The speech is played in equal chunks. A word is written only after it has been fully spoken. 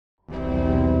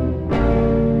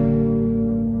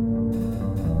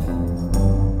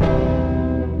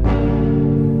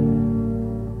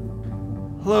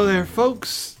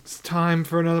folks, it's time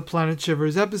for another Planet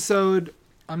Shivers episode.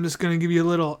 I'm just going to give you a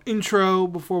little intro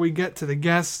before we get to the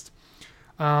guest.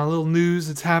 A little news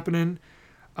that's happening.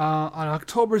 On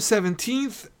October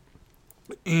 17th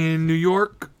in New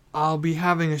York, I'll be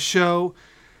having a show.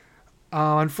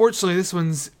 Unfortunately, this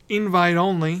one's invite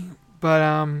only, but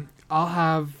I'll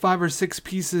have 5 or 6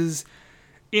 pieces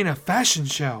in a fashion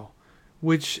show,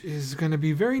 which is going to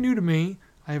be very new to me.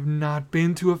 I have not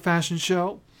been to a fashion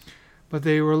show, but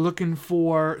they were looking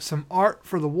for some art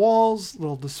for the walls,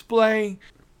 little display.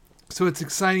 So it's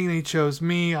exciting they chose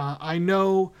me. I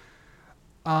know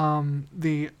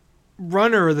the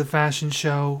runner of the fashion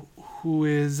show, who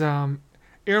is Irma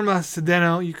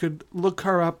Sedeno. You could look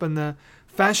her up, and the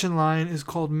fashion line is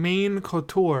called Maine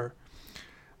Couture.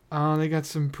 They got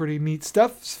some pretty neat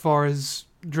stuff as far as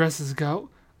dresses go.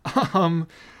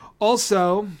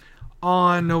 Also,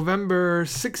 on November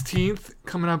 16th,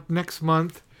 coming up next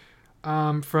month,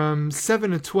 from 7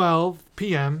 to 12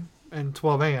 p.m. and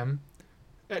 12 a.m.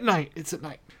 at night. It's at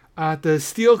night. At the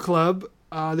Steel Club,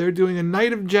 they're doing a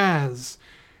night of jazz.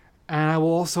 And I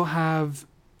will also have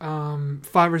 5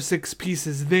 or 6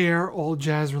 pieces there, all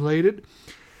jazz related.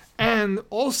 And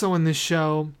also in this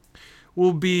show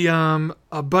will be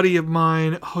a buddy of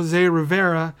mine, Jose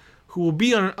Rivera, who will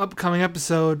be on an upcoming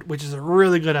episode, which is a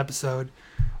really good episode.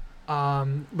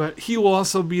 But he will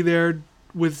also be there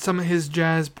with some of his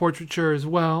jazz portraiture as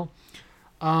well.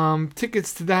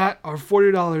 Tickets to that are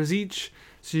 $40 each.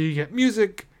 So you get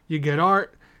music, you get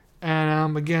art.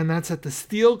 And again, that's at the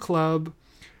Steel Club,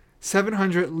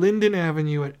 700 Linden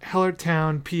Avenue at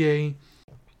Hellertown, PA.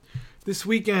 This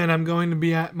weekend, I'm going to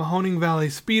be at Mahoning Valley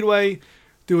Speedway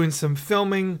doing some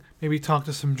filming, maybe talk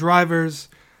to some drivers.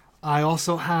 I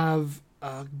also have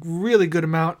a really good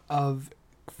amount of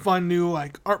fun new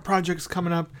art projects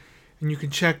coming up, and you can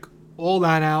check all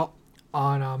that out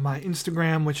on my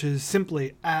Instagram, which is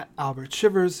simply at Albert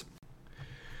Shivers.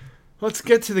 Let's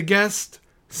get to the guest.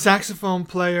 Saxophone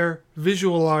player,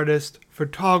 visual artist,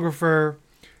 photographer,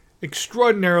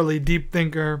 extraordinarily deep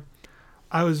thinker.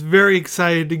 I was very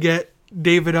excited to get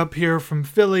David up here from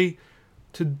Philly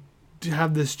to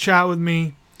have this chat with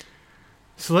me.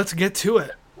 So let's get to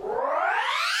it.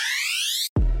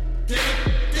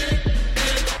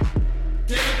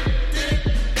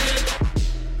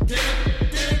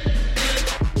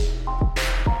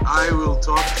 I will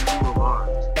talk to you of art.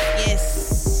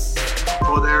 Yes.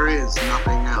 For there is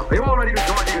nothing else. Are you all ready to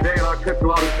join me today on our trip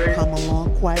to outer space? Come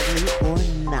along quietly or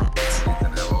not. You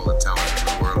can have all the talent in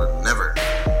the world and never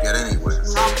get anywhere.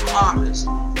 Some artists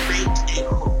bait a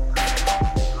hook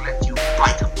to let you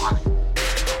bite upon it.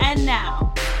 And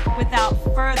now, without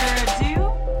further ado,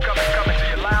 Coming to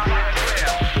you loud and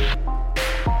clear.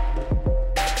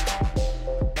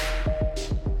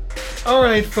 All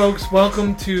right, folks,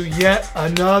 welcome to yet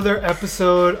another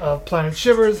episode of Planet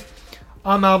Shivers.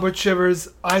 I'm Albert Shivers.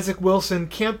 Isaac Wilson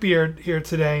can't be here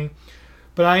today,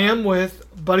 but I am with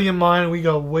a buddy of mine. We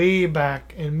go way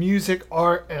back in music,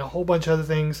 art, and a whole bunch of other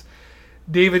things.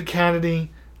 David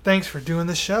Kennedy, thanks for doing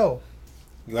the show.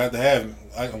 Glad to have me.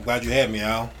 I'm glad you had me,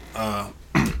 Al.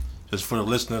 Just for the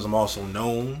listeners, I'm also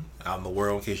known out in the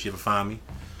world, in case you ever find me,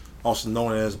 also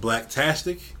known as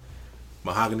Blacktastic,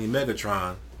 Mahogany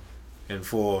Megatron, and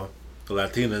for the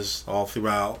Latinas all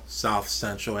throughout South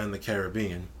Central and the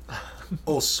Caribbean,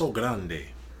 Oso Grande.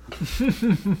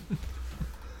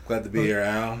 Glad to be here,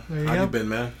 Al. How you been,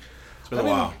 man? It's been a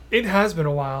while. It has been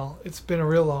a while. It's been a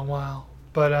real long while.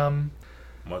 But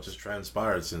much has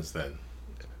transpired since then.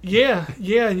 yeah,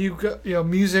 you got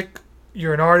music.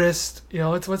 You're an artist.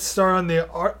 Let's start on the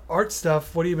art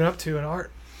stuff. What have you been up to in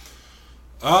art?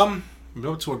 I've been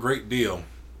up to a great deal.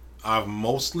 I've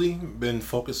mostly been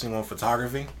focusing on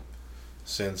photography,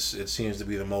 since it seems to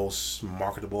be the most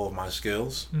marketable of my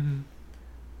skills. Mm-hmm.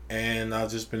 And I've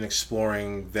just been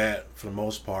exploring that for the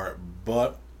most part,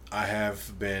 but I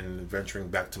have been venturing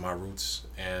back to my roots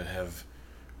and have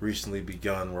recently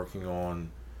begun working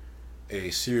on a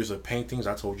series of paintings.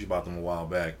 I told you about them a while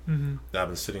back, Mm-hmm. that I've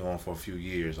been sitting on for a few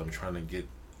years. I'm trying to get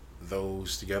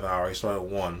those together. I already started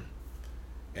one,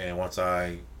 and once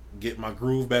I get my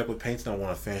groove back with painting, I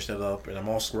want to finish that up. And I'm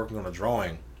also working on a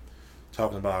drawing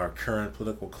talking about our current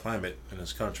political climate in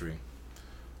this country.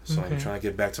 So Okay. I'm trying to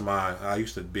get back to I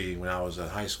used to be, when I was in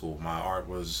high school, my art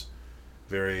was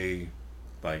very,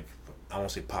 I don't want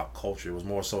to say pop culture. It was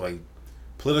more so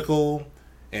political,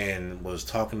 and was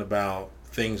talking about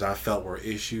things I felt were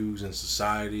issues in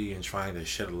society and trying to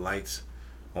shed a light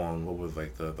on what was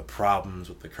the problems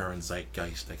with the current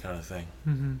zeitgeist, that kind of thing.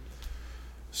 Mm-hmm.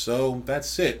 So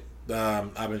that's it.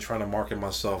 I've been trying to market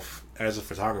myself as a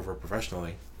photographer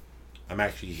professionally. I'm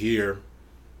actually here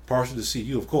partially to see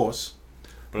you, of course,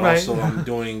 but Right. also I'm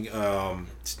doing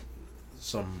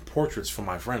some portraits for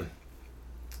my friend.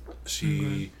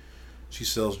 She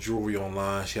sells jewelry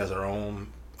online. She has her own,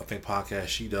 I think, podcast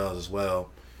she does as well,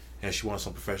 and she wants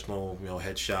some professional,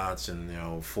 headshots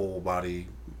and full body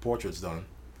portraits done.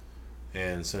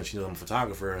 And since she knows I'm a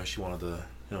photographer, she wanted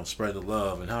to spread the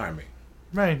love and hire me.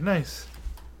 Right. Nice.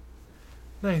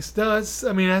 Nice. No,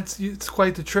 it's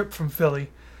quite the trip from Philly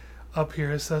up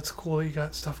here. So that's cool that you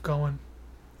got stuff going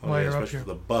while you're up Especially here. for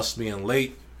the bus being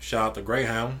late. Shout out to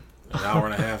Greyhound, an hour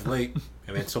and a half late,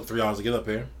 and it took 3 hours to get up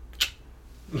here.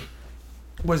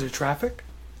 Was it traffic?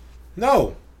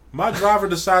 No, my driver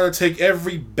decided to take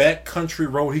every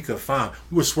backcountry road he could find.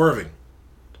 We were swerving.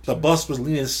 The bus was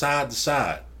leaning side to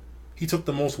side. He took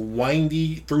the most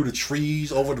windy, through the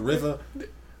trees, over the river,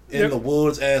 in the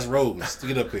woods ass roads to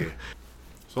get up here.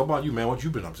 So how about you, man? What you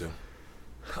been up to?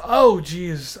 Oh,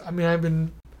 geez. I mean, I've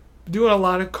been doing a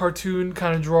lot of cartoon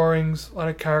kind of drawings, a lot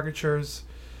of caricatures,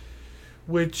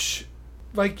 which,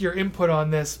 like your input on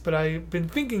this, but I've been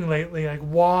thinking lately, like,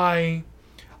 why...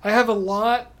 I have a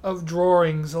lot of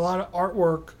drawings, a lot of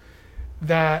artwork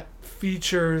that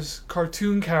features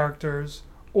cartoon characters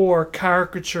or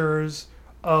caricatures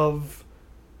of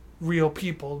real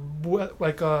people,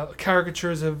 like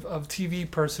caricatures of TV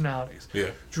personalities.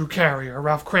 Yeah. Drew Carey or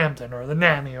Ralph Crampton or the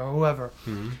Nanny or whoever.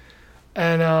 Mm-hmm.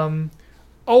 And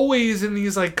always in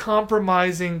these like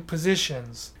compromising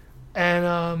positions.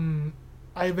 And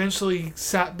I eventually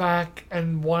sat back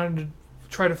and wanted to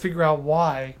try to figure out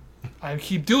why I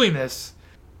keep doing this.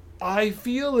 I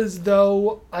feel as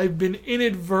though I've been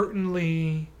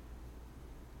inadvertently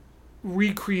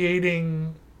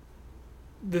recreating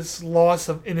this loss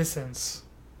of innocence.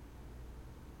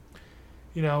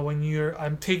 When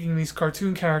I'm taking these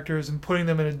cartoon characters and putting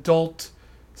them in adult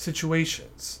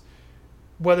situations.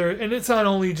 And it's not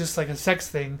only just like a sex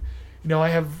thing. I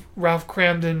have Ralph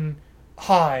Cramden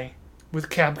High with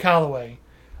Cab Calloway.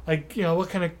 Like, what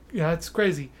kind of, it's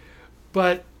crazy.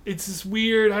 But it's this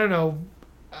weird, I don't know,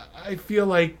 I feel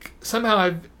like somehow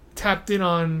I've tapped in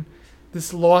on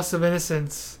this loss of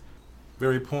innocence.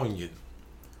 Very poignant.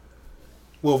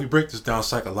 Well, if we break this down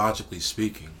psychologically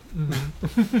speaking,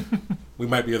 we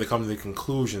might be able to come to the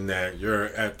conclusion that you're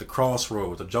at the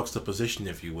crossroads, a juxtaposition,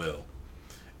 if you will,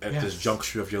 at this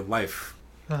juncture of your life.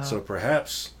 Uh-huh. So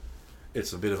perhaps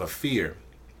it's a bit of a fear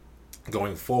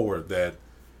going forward that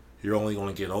you're only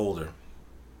going to get older,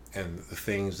 and the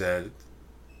things that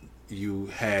you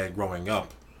had growing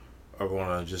up are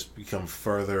going to just become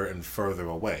further and further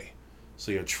away.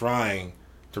 So you're trying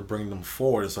to bring them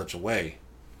forward in such a way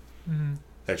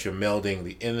that you're melding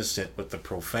the innocent with the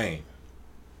profane.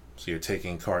 So you're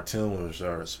taking cartoons which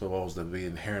are supposed to be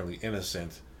inherently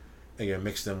innocent, and you're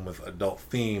mixing them with adult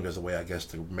themes as a way, I guess,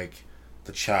 to make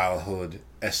the childhood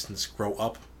essence grow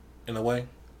up in a way.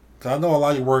 Because I know a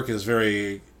lot of your work is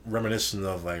very reminiscent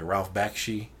of like Ralph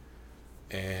Bakshi,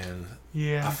 and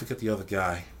I forget the other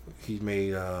guy. He made,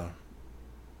 you know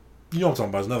what I'm talking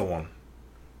about, there's another one.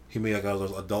 He made like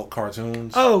those adult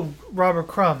cartoons. Oh, Robert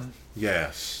Crumb.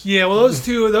 Yes. Yeah, well, those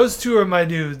two are my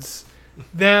dudes.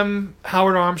 Them,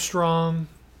 Howard Armstrong,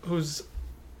 who's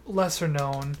lesser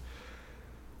known,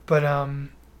 but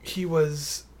he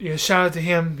was. Shout out to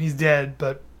him. He's dead,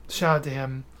 but shout out to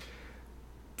him.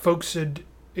 Folks should,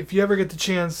 if you ever get the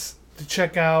chance to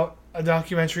check out a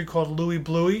documentary called Louie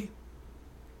Bluey.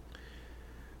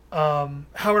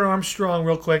 Howard Armstrong,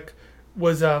 real quick,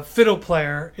 was a fiddle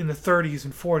player in the 30s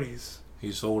and 40s.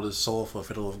 He sold his soul for a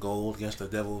fiddle of gold against the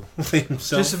devil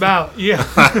himself. Just about, yeah.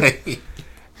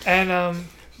 And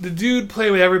the dude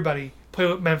played with everybody. Played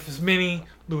with Memphis Minnie,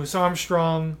 Louis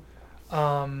Armstrong,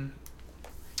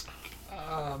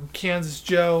 Kansas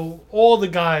Joe, all the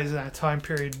guys in that time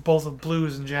period, both of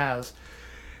blues and jazz.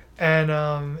 And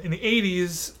in the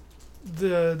 80s,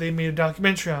 they made a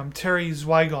documentary on him. Terry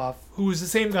Zwigoff, who was the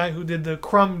same guy who did the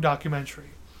Crumb documentary,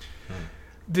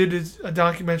 did a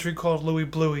documentary called Louie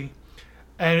Bluey.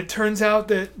 And it turns out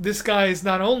that this guy is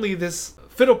not only this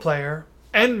fiddle player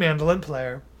and mandolin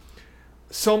player,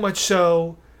 so much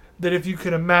so that if you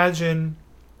could imagine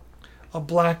a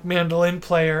black mandolin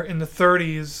player in the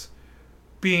 30s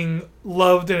being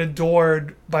loved and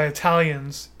adored by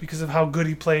Italians because of how good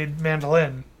he played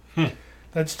mandolin.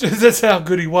 That's how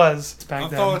good he was back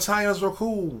then. I thought Italians were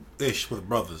cool-ish with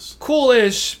brothers.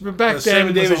 Cool-ish, but back then Sammy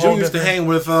it was a Davis whole Jr. used to different- hang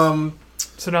with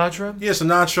Sinatra? yeah,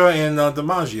 Sinatra and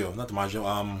DiMaggio. Not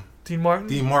DiMaggio. Dean Martin?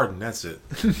 Dean Martin. That's it.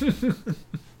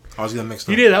 I was getting mixed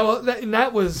up. He did.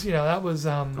 That was Rat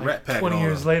like Pack 20 and all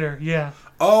years that. later. Yeah.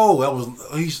 Oh, that was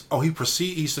he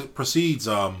precedes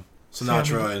Sinatra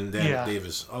Sammy, and Dan yeah.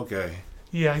 Davis. Okay.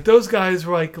 Yeah, like those guys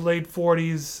were like late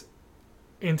 40s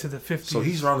into the 50s. So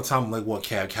he's around the time of, like, what,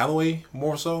 Cab Calloway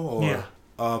more so? Or? Yeah.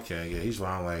 Okay, yeah, he's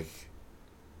around, like,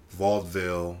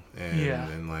 vaudeville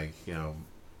and like, you know,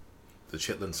 the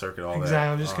Chitlin Circuit, all that.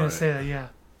 Exactly, I'm just going to say that, yeah.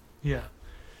 Yeah.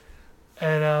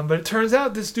 And but it turns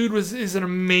out this dude is an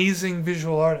amazing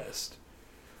visual artist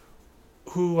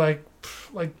who, like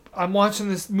I'm watching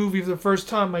this movie for the first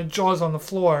time, my jaw's on the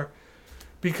floor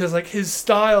because, like, his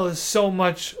style is so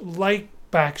much like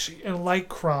Bakshi and like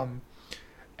Crumb.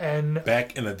 And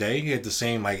back in the day, he had the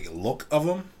same, like, look of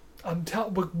him.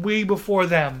 But way before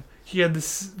them, he had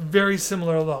this very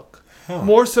similar look. Huh.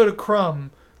 More so to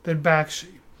Crumb than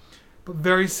Bakshi, but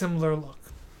very similar look.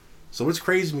 So it's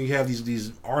crazy when you have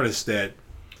these artists that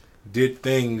did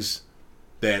things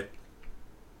that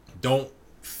don't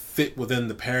fit within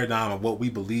the paradigm of what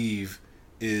we believe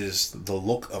is the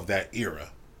look of that era.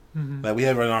 Mm-hmm. Like, we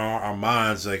have in our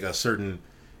minds, like, a certain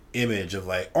image of,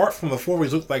 like, art from the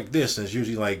 40s looked like this, and it's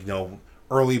usually, like, you know,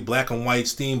 early black and white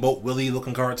Steamboat Willie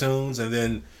looking cartoons, and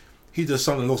then he does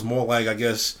something that looks more like, I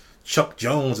guess, Chuck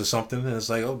Jones or something, and it's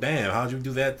like, oh damn, how'd you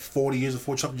do that 40 years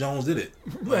before Chuck Jones did it?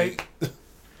 Right.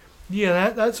 Yeah,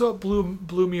 that's what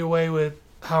blew me away with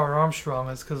Howard Armstrong,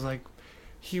 is because, like,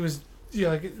 he was,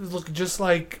 like, it looked just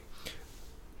like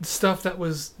stuff that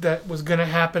was gonna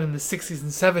happen in the 60s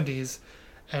and 70s,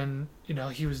 and, you know,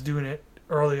 he was doing it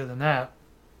earlier than that.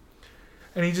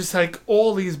 And he just, like,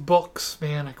 all these books,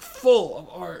 man, like, full of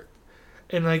art.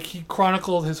 And, like, he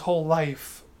chronicled his whole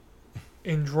life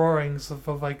in drawings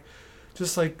of like,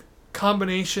 just, like,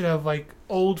 combination of, like,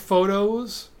 old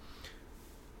photos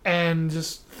and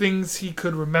just things he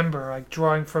could remember, like,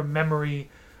 drawing from memory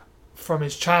from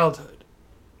his childhood.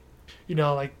 You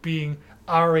know, like, being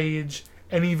our age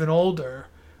and even older,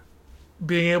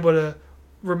 being able to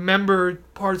remember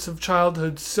parts of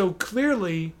childhood so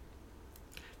clearly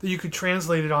that you could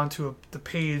translate it onto the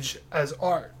page as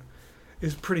art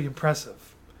is pretty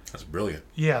impressive. That's brilliant.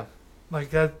 Yeah.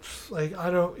 Like, that's, like, I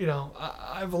don't, you know,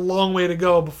 I have a long way to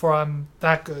go before I'm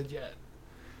that good yet.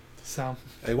 So.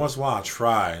 Hey, once in a while I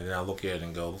try, and then I look at it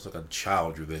and go, looks like a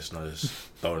child drew this, and I just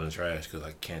throw it in the trash because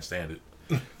I can't stand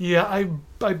it. Yeah,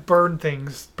 I burn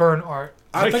things, burn art.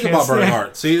 I think can't about burning stand-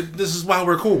 art. See, this is why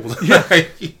we're cool. Yeah.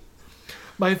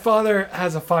 My father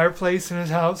has a fireplace in his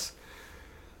house,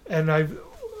 and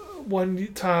one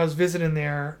time I was visiting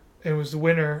there, and it was the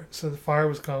winter, so the fire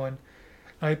was going.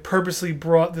 And I purposely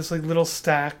brought this, like, little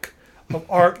stack of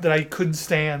art that I couldn't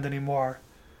stand anymore.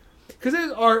 Because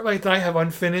there's art, like, that I have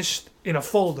unfinished in a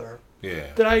folder.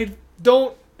 Yeah. That I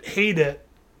don't hate it,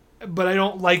 but I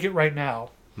don't like it right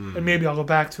now. And maybe I'll go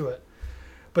back to it.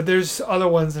 But there's other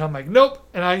ones that I'm like, nope.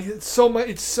 And it's so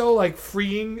like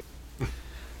freeing.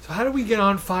 So how do we get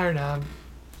on fire now?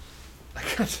 I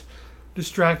got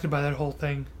distracted by that whole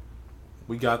thing.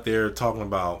 We got there talking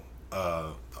about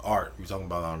art. We were talking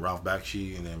about Ralph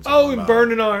Bakshi, and then And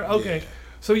burning art. Okay. Yeah.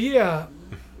 So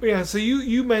yeah. So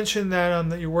you mentioned that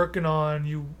that you're working on.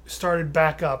 You started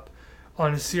back up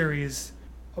on a series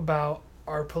about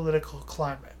our political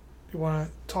climate. You want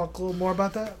to talk a little more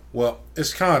about that? Well,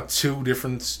 it's kind of two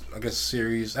different, I guess,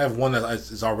 series. I have one that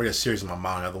is already a series in my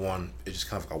mind. The other one is just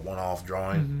kind of like a one-off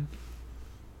drawing. Mm-hmm.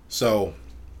 So,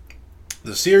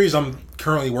 the series I'm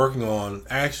currently working on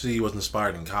actually was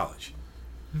inspired in college.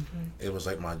 Mm-hmm. It was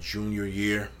like my junior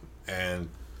year, and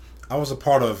I was a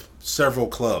part of several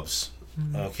clubs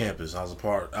on campus. I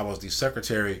was the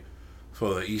secretary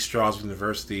for the East Stroudsburg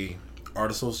University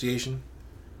Art Association,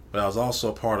 but I was also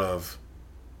a part of,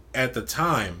 at the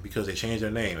time, because they changed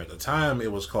their name, at the time it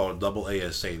was called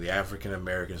AASA, the African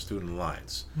American Student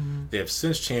Alliance. They have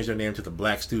since changed their name to the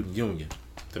Black Student Union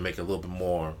to make it a little bit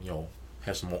more,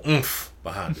 have some more oomph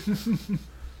behind it.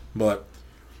 But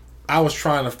I was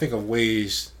trying to think of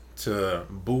ways to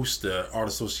boost the Art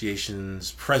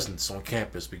Association's presence on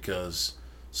campus, because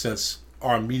since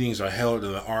our meetings are held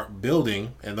in the art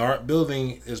building, and the art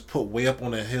building is put way up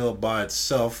on a hill by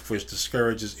itself, which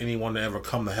discourages anyone to ever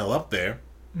come the hell up there.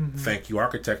 Thank you,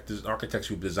 architects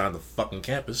who designed the fucking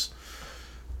campus.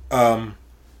 We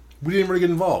didn't really get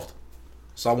involved.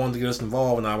 So I wanted to get us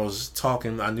involved, and I was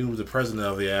talking. I knew the president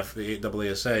of the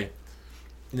AASA.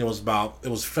 And it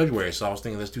was February, so I was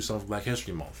thinking, let's do something for Black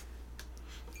History Month.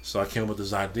 So I came up with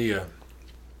this idea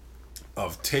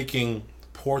of taking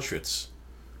portraits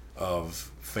of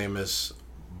famous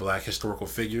Black historical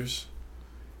figures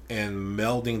and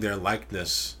melding their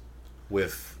likeness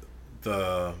with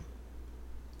the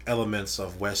elements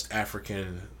of West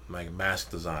African, like,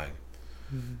 mask design.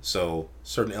 So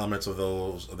certain elements of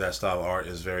that style of art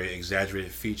is very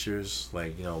exaggerated features,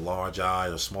 like, large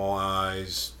eyes or small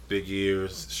eyes, big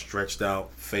ears, stretched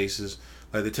out faces,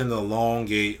 Like they tend to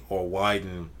elongate or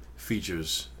widen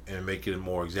features and make it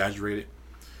more exaggerated.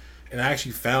 And I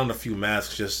actually found a few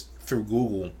masks just through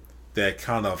Google that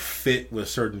kind of fit with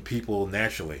certain people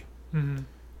naturally. Mm-hmm.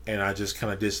 And I just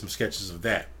kind of did some sketches of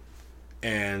that.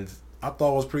 And I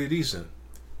thought it was pretty decent.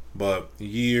 But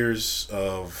years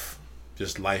of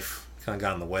just life kind of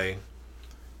got in the way.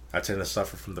 I tend to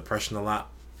suffer from depression a lot,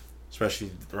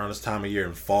 especially around this time of year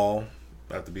in fall.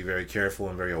 I have to be very careful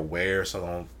and very aware so I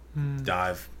don't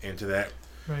dive into that.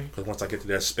 Right. Because once I get to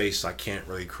that space, I can't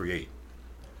really create.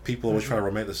 People always try to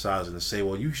romanticize it and say,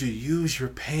 well, you should use your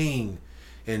pain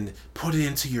and put it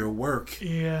into your work.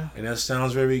 Yeah. And that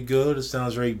sounds very good. It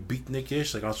sounds very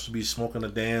beatnikish. Like I'm supposed to be smoking a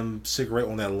damn cigarette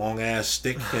on that long ass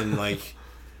stick and like,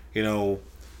 you know,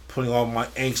 putting all my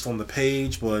angst on the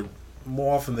page. But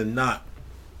more often than not,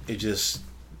 it just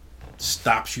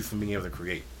stops you from being able to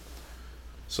create.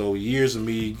 So years of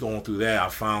me going through that, I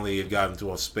finally have gotten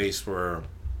to a space where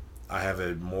I have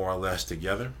it more or less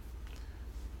together.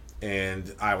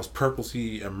 And I was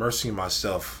purposely immersing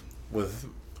myself with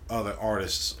other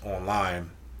artists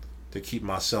online to keep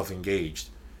myself engaged.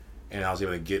 And I was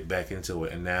able to get back into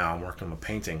it. And now I'm working on a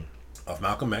painting of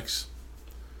Malcolm X.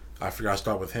 I figured I'd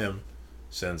start with him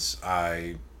since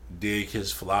I dig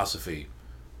his philosophy.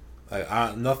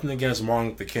 Nothing against Martin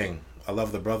Luther King. I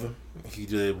love the brother. He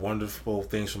did wonderful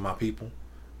things for my people.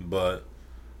 But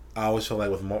I always feel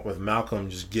like with Malcolm,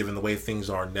 just given the way things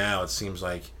are now, it seems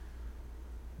like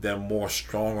that more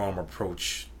strong arm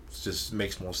approach just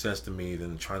makes more sense to me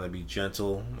than trying to be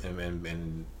gentle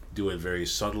and do it very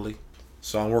subtly.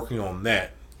 So I'm working on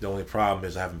that. The only problem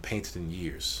is I haven't painted in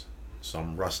years. So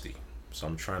I'm rusty. So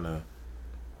I'm trying to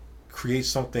create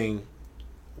something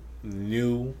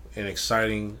new and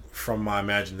exciting from my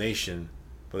imagination,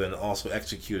 but then also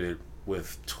execute it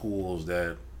with tools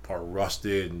that are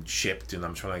rusted and chipped, and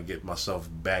I'm trying to get myself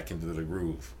back into the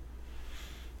groove.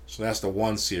 So that's the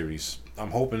one series.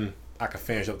 I'm hoping I can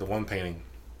finish up the one painting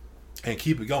and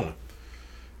keep it going.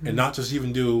 And not just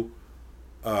even do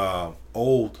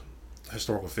old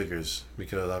historical figures,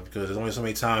 because there's only so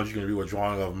many times you can do a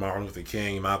drawing of Martin Luther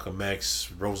King, Malcolm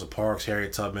X, Rosa Parks,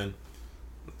 Harriet Tubman.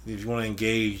 If you want to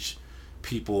engage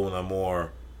people in a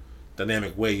more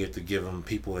dynamic way, you have to give them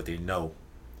people that they know.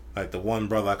 Like the one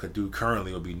brother I could do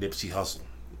currently would be Nipsey Hussle.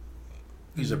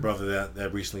 He's a brother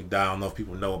that recently died. I don't know if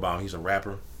people know about him. He's a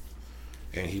rapper,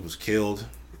 and he was killed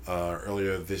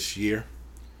earlier this year.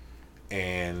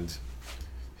 And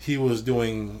he was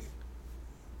doing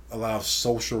a lot of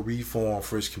social reform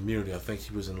for his community. I think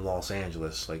he was in Los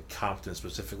Angeles, like Compton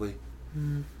specifically.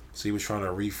 So he was trying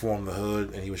to reform the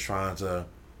hood, and he was trying to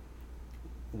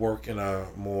work in a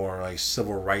more like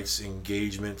civil rights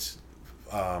engagement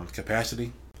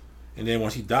capacity. And then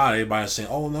once he died, everybody was saying,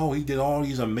 oh no, he did all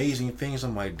these amazing things.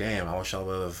 I'm like, damn, I wish I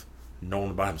would have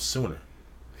known about him sooner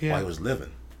while he was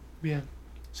living. Yeah.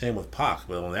 Same with Pac.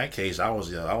 But in that case, I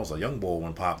was a young boy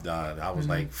when Pac died. I was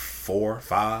like 4,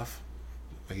 5.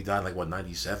 He died like what,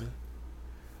 97?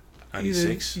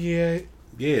 96? Yeah.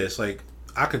 Yeah, it's like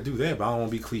I could do that, but I don't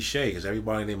want to be cliche because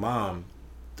everybody and their mom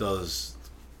does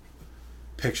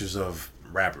pictures of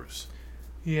rappers.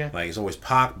 Yeah. Like it's always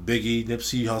Pac, Biggie,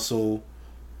 Nipsey Hussle,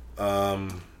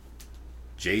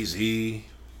 Jay-Z.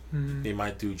 They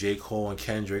might do J. Cole and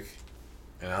Kendrick,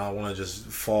 and I don't want to just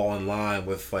fall in line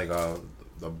with like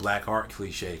the black art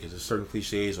cliche, because there's certain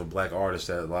cliches of black artists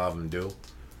that a lot of them do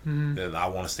that I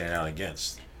want to stand out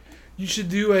against. You should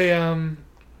do a and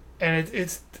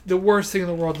it's the worst thing in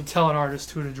the world to tell an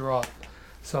artist who to draw.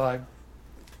 So I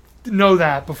know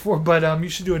that before, but you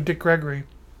should do a Dick Gregory.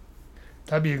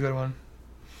 That'd be a good one.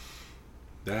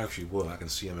 That actually would. I can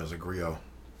see him as a griot.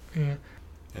 Yeah.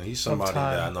 And he's somebody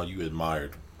that I know you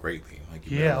admired greatly. Like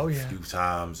you met him a few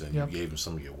times, and you gave him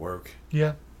some of your work.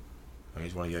 Yeah. I mean,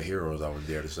 he's one of your heroes, I would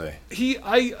dare to say.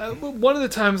 One of the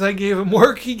times I gave him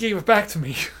work, he gave it back to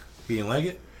me. He didn't like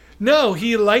it? No,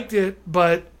 he liked it,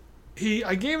 but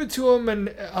I gave it to him,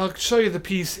 and I'll show you the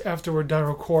piece after we're done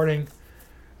recording.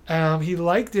 He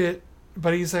liked it,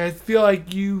 but he's like, I feel like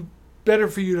better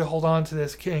for you to hold on to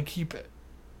this and keep it.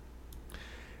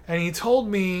 And he told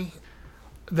me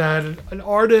that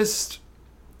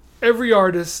every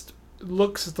artist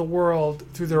looks at the world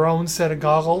through their own set of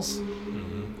goggles.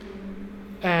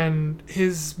 And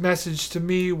his message to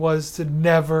me was to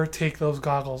never take those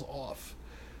goggles off.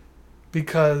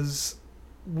 Because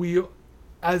we,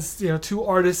 as two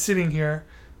artists sitting here,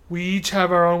 we each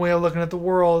have our own way of looking at the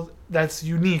world that's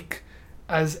unique,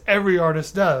 as every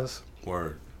artist does.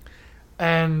 Word.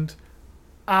 And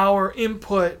our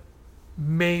input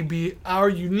may be, our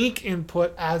unique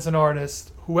input as an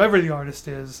artist, whoever the artist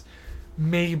is,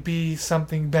 may be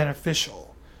something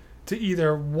beneficial to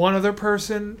either one other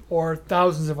person or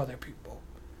thousands of other people.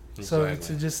 So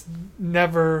Exactly. to just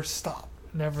never stop,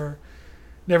 never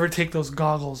take those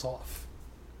goggles off.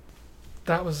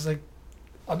 That was like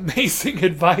amazing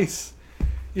advice,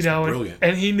 you know. brilliant.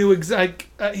 And he knew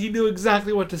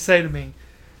exactly what to say to me,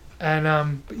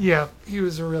 and but yeah, he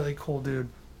was a really cool dude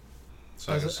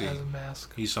So I as can a, see as a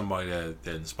mask. he's somebody that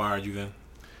inspired you then.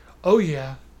 Oh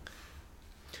yeah.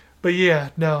 But yeah,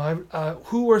 no.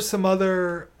 Who were some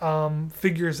other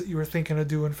figures that you were thinking of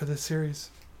doing for this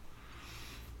series?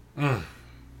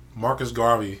 Marcus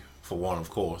Garvey, for one, of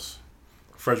course.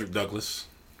 Frederick Douglass.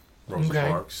 Rosa Okay.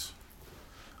 Parks.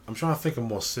 I'm trying to think of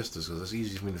more sisters because it's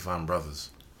easy for me to find brothers.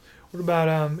 What about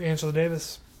Angela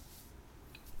Davis?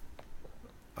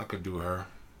 I could do her.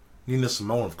 Nina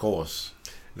Simone, of course.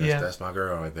 Yeah. That's my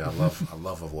girl right there. I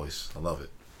love her voice. I love it.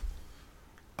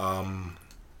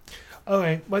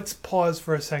 Okay, let's pause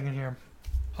for a second here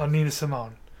on Nina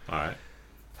Simone. All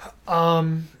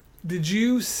right. Did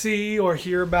you see or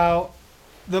hear about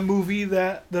the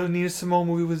Nina Simone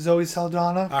movie with Zoe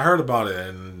Saldana? I heard about it,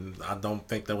 and I don't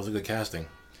think that was a good casting.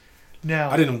 No.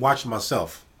 I didn't watch it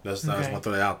myself. I just Okay. want to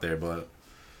throw that out there. But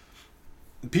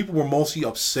people were mostly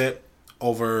upset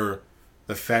over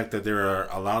the fact that there are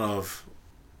a lot of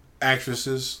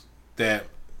actresses that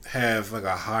have like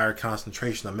a higher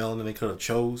concentration of melanin they could have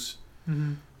chose.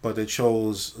 Mm-hmm. But they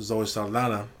chose Zoe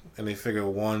Saldana, and they figured,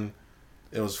 one,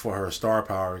 it was for her star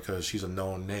power because she's a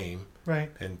known name.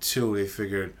 Right. And two, they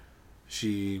figured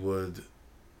she would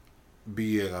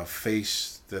be a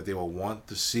face that they would want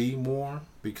to see more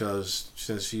because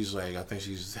since she's like, I think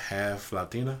she's half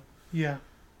Latina, Yeah.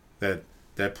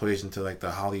 that plays into like the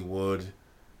Hollywood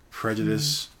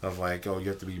prejudice of like, oh, you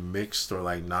have to be mixed or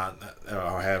like not,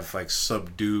 or have like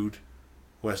subdued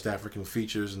West African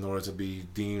features in order to be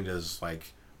deemed as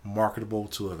like marketable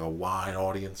to like a wide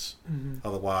audience. Mm-hmm.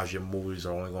 Otherwise, your movies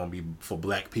are only going to be for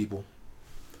black people.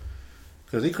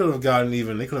 Because they could have gotten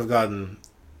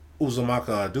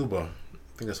Uzumaka Aduba.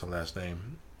 I think that's her last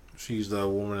name. She's the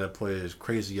woman that plays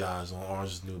Crazy Eyes on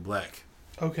Orange is the New Black.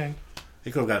 Okay.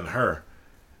 They could have gotten her.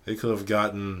 They could have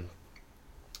gotten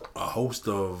a host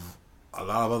of a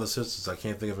lot of other sisters. I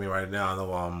can't think of any right now. I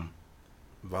know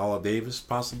Viola Davis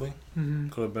possibly Mm-hmm.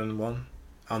 could have been one.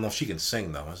 I don't know if she can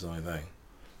sing though. That's the only thing.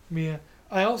 Yeah.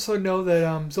 I also know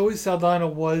that Zoe Saldana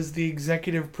was the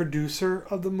executive producer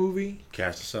of the movie.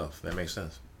 Cast herself. That makes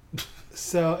sense.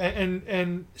 So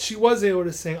and she was able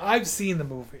to sing. I've seen the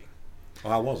movie. Oh,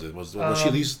 how was it? Was she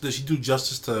at least, did she do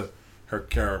justice to her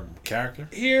character?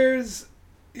 Here's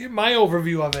my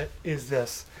overview of it is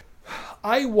this.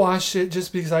 I watched it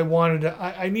just because I wanted to.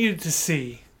 I needed to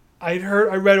see. I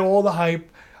read all the hype.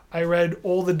 I read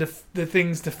all the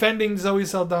things defending Zoe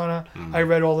Saldana. I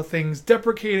read all the things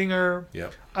deprecating her.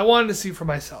 Yep. I wanted to see for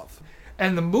myself.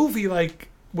 And the movie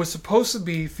was supposed to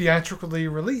be theatrically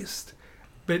released,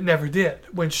 but it never did.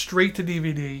 Went straight to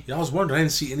DVD. Yeah, I was wondering. I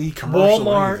didn't see any commercial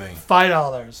or Walmart, anything.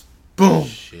 $5. Boom.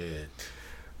 Shit.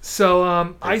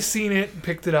 So I seen it and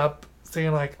picked it up,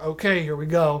 saying like, okay, here we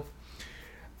go.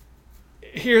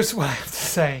 Here's what I have to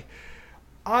say.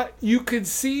 You could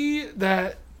see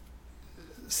that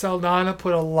Saldana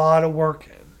put a lot of work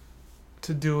in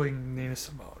to doing Nina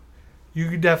Simone. You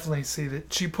could definitely see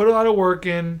that she put a lot of work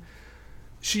in.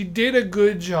 She did a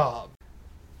good job.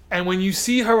 And when you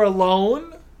see her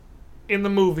alone in the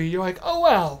movie, you're like, oh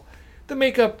wow, the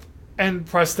makeup and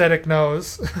prosthetic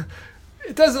nose.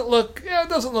 It doesn't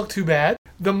look too bad.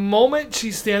 The moment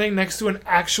she's standing next to an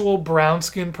actual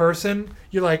brown-skinned person,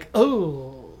 you're like,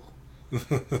 oh.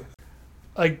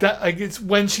 Like that. Like it's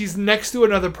when she's next to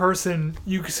another person,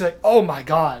 you can say, oh my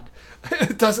god,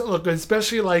 it doesn't look good,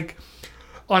 especially like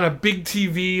on a big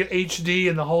TV, HD,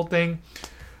 and the whole thing.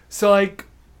 So like,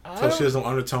 So she has no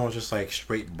undertones, just like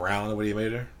straight brown the way they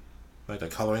made her? Like the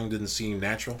coloring didn't seem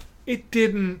natural? it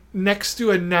didn't. Next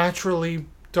to a naturally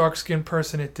dark-skinned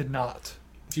person, it did not.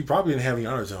 She probably didn't have any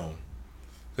undertone.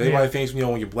 Everybody thinks,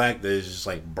 when you're black, that it's just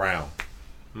like brown.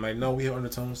 I'm like, no, we have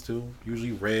undertones too.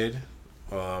 Usually red.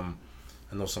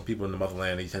 I know some people in the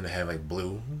motherland, they tend to have like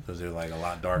blue because they're like a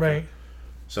lot darker. Right.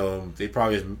 So they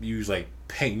probably just use like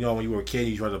paint. You know, when you were a kid,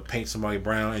 you try to paint somebody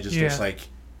brown, it just looks like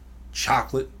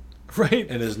chocolate, Right.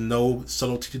 and there's no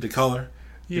subtlety to the color.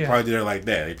 They Yeah. probably did it like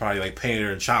that. They probably like painted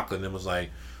her in chocolate, and it was like,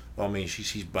 well, I mean,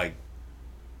 she's like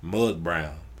mud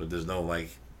brown, but there's no like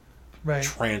Right.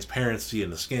 transparency in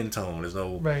the skin tone. There's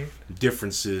no Right.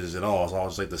 differences at all. It's all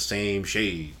just like the same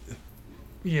shade.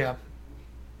 Yeah.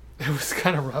 It was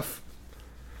kind of rough.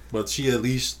 But she at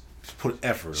least put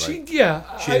effort. She Like,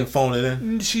 yeah. she didn't phone it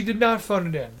in. She did not phone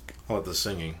it in. How about the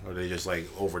singing? Or they just like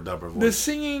overdub her The voice?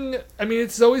 singing, I mean,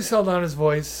 it's Zoe Saldana's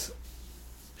voice.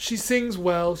 she sings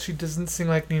well. She doesn't sing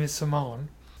like Nina Simone.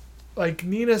 Like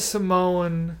Nina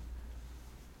Simone,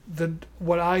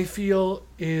 what I feel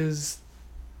is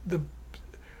the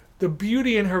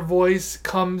beauty in her voice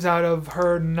comes out of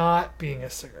her not being a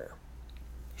singer.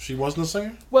 She wasn't a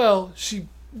singer? Well, she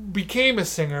became a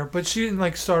singer, but she didn't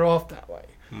like start off that way.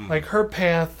 Like her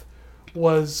path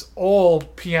was all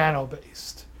piano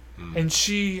based. And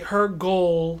her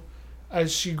goal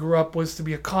as she grew up was to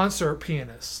be a concert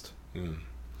pianist.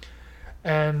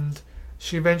 And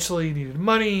she eventually needed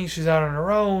money. She's out on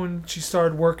her own. She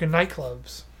started working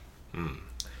nightclubs.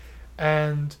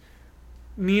 And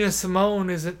Nina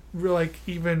Simone isn't like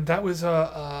even that was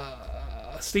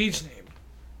a stage name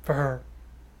for her.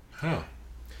 Huh.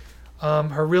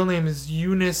 Her real name is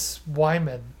Eunice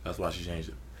Wyman. That's why she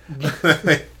changed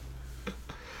it.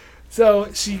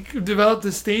 So she developed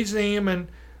a stage name and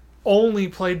only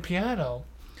played piano.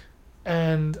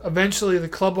 And eventually the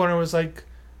club owner was like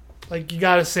you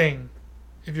gotta sing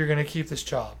if you're gonna keep this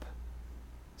job.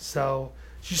 So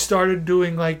she started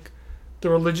doing like the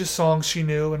religious songs she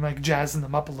knew and like jazzing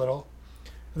them up a little.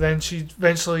 Then she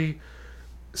eventually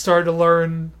started to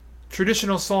learn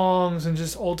traditional songs and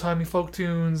just old-timey folk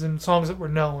tunes and songs that were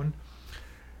known.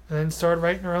 And then started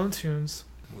writing her own tunes.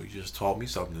 Well, you just taught me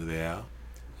something today, Al.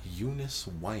 Eunice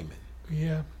Wyman.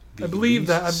 Yeah. The I believe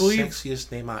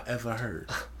sexiest name I ever heard.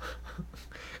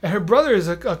 And her brother is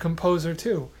a composer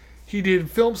too. He did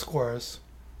film scores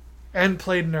and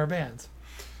played in our band.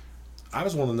 I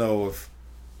just want to know if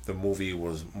the movie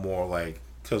was more like,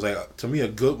 because like to me a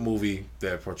good movie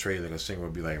that portrays like a singer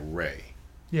would be like Ray.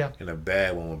 Yeah. And a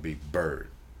bad one would be Bird.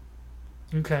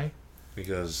 Okay.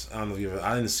 Because I don't know if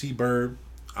I didn't see Bird.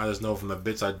 I just know from the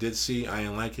bits I did see, I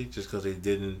didn't like it just because they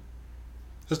didn't.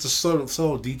 Just the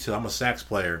subtle detail. I'm a sax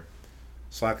player,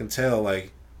 so I can tell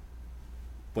like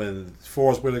when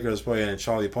Forrest Whitaker is playing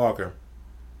Charlie Parker.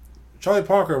 Charlie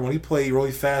Parker, when he played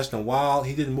really fast and wild,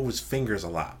 he didn't move his fingers a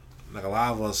lot. Like a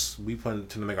lot of us, we tend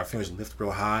to make our fingers lift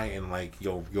real high and like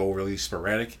go really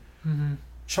sporadic. Mm-hmm.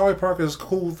 Charlie Parker's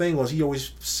cool thing was he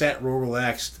always sat real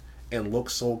relaxed and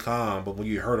looked so calm, but when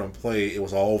you heard him play, it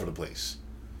was all over the place.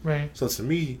 Right. So to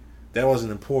me, that was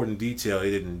an important detail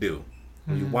they didn't do.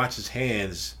 When you watch his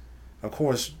hands, of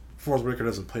course, Forrest Whitaker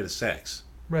doesn't play the sax.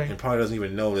 Right. And probably doesn't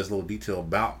even know this little detail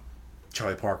about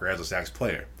Charlie Parker as a sax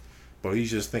player. But he's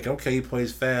just thinking, okay, he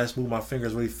plays fast, move my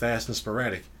fingers really fast and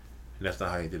sporadic. And that's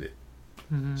not how he did it.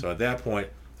 Mm-hmm. So at that point,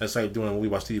 that's like doing a movie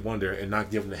by Stevie Wonder and not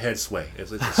giving the head sway.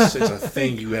 It's a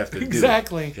thing you have to do.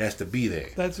 Exactly. It has to be there.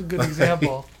 That's a good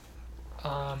example.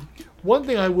 One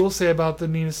thing I will say about the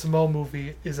Nina Simone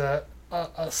movie is a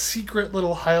secret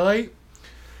little highlight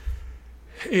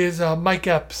is Mike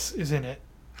Epps is in it.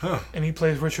 Huh. And he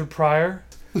plays Richard Pryor.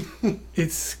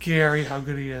 It's scary how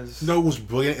good he is. You know who was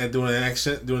brilliant at doing an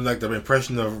accent, doing like the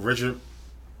impression of Richard?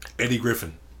 Eddie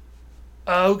Griffin.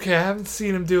 Okay, I haven't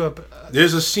seen him do it. But,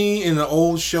 There's a scene in the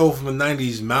old show from the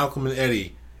 90s, Malcolm and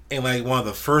Eddie, in like one of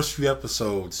the first few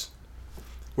episodes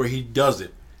where he does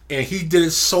it. And he did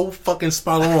it so fucking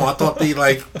spot on. I thought they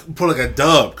like put like a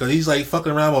dub because he's like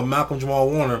fucking around with Malcolm Jamal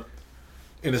Warner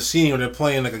in a scene where they're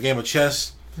playing like a game of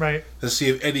chess. Right. To see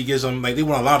if Eddie gives them, like they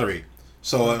won a lottery.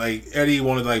 So like Eddie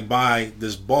wanted to like buy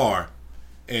this bar,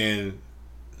 and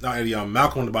not Eddie,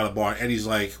 Malcolm wanted to buy the bar. And Eddie's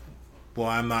like, well,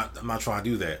 I'm not trying to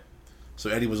do that.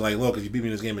 So Eddie was like, look, if you beat me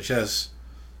in this game of chess,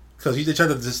 because they tried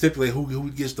to stipulate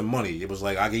who gets the money. It was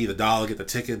like I give you the $1, get the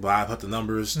ticket, but I put the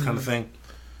numbers kind of thing.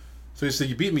 So he said,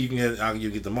 you beat me, you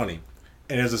get the money.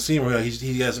 And there's a scene where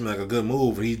he has like a good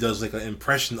move, and he does like an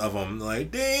impression of him,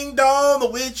 like "Ding dong, the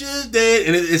witch is dead,"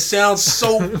 and it sounds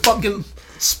so fucking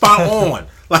spot on.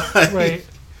 Like, right.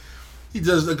 He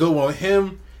does a good one with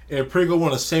him, and a pretty good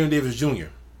one with Sammy Davis Jr.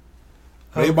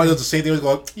 Everybody does the same thing. They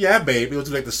go, "Yeah, babe." It was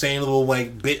like the same little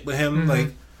like bit with him,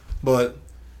 like, but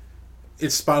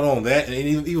it's spot on that, and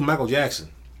even Michael Jackson.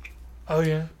 Oh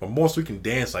yeah. But more so he can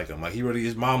dance like him. Like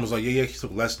his mom was like, yeah, he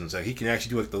took lessons. Like he can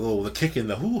actually do like the kick and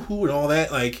the hoo and all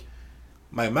that. Like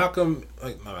Malcolm,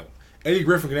 Eddie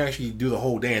Griffin can actually do the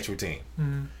whole dance routine,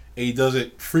 and he does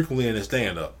it frequently in his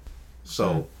stand up.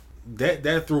 So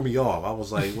that threw me off. I was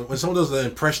like, when someone does the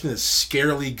impression that's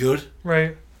scarily good,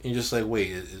 right? And you're just like,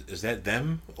 wait, is that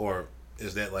them or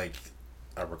is that like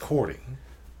a recording?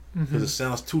 Because it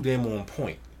sounds too damn on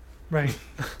point. Right.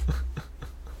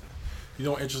 You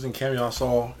know what interesting cameo I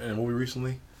saw in a movie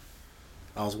recently?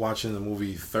 I was watching the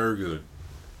movie Thurgood,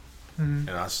 and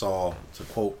I saw, to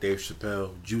quote Dave Chappelle,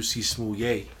 Juicy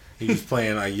Smouye. He was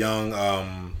playing a young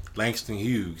Langston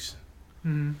Hughes.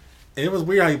 And it was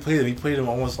weird how he played him. He played him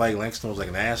almost like Langston was like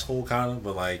an asshole, kind of,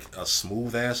 but like a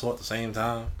smooth asshole at the same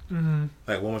time. Mm-hmm.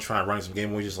 Like woman trying to run some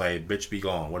game, we just like, bitch, be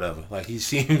gone, whatever. Like he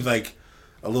seemed like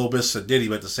a little bit sedity,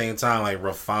 but at the same time, like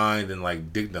refined and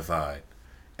like dignified.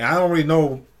 And I don't really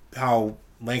know how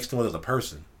Langston was as a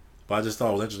person, but I just thought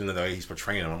it was interesting the way he's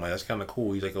portraying him. I'm like, that's kind of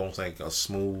cool. He's like almost like a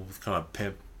smooth kind of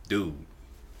pimp dude.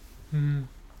 Mm-hmm. You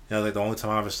know, like the only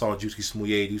time I ever saw Juicy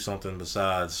Smouye do something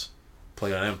besides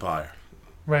play on Empire.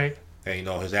 Right. And you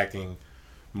know, his acting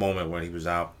moment when he was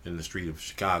out in the street of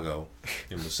Chicago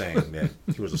and was saying that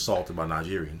he was assaulted by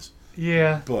Nigerians.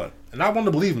 Yeah. And I wanted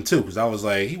to believe him too, because I was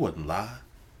like, he wouldn't lie.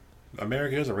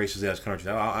 America is a racist ass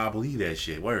country. I believe that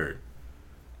shit. Word.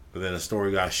 But then the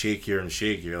story got shakier and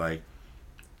shakier. Like,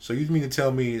 so you mean to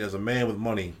tell me, as a man with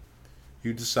money,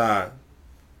 you decide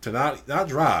to not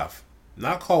drive,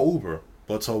 not call Uber,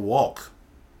 but to walk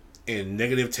in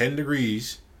negative 10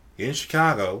 degrees in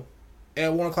Chicago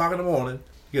at 1 o'clock in the morning,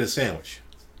 get a sandwich?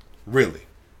 Really?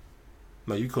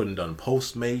 No, you couldn't done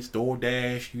Postmates,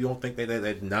 DoorDash. You don't think that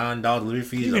 $9 delivery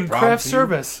fee is Even a problem craft for you?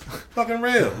 service. Fucking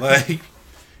real. Like,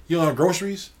 you don't have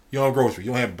groceries? You don't have groceries.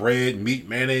 You don't have bread, meat,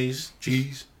 mayonnaise,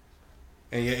 cheese.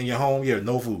 And in your home, you have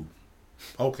no food.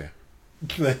 Okay.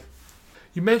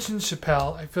 You mentioned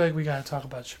Chappelle. I feel like we got to talk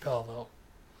about Chappelle, though.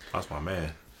 That's my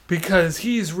man. Because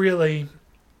he's really...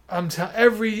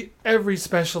 every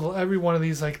special, every one of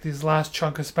these, like, these last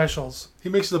chunk of specials. He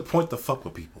makes it a point to fuck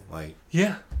with people. Like,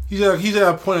 Yeah. he's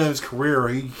at a point in his career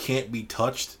where he can't be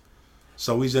touched.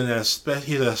 So he's in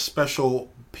he's a special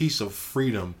piece of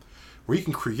freedom where he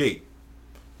can create.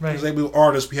 Right. Because like we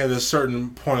artists, we have a certain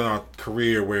point in our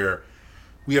career where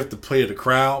we have to play to the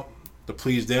crowd to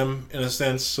please them in a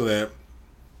sense, so that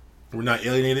we're not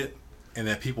alienated and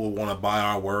that people want to buy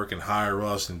our work and hire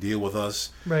us and deal with us.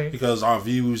 Right. Because our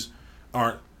views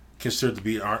aren't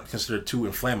considered too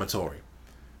inflammatory.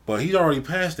 But he's already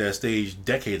passed that stage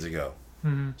decades ago.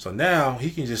 Mm-hmm. So now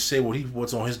he can just say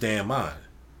what's on his damn mind.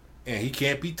 And he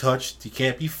can't be touched, he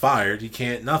can't be fired, he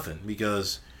can't nothing.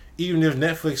 Because even if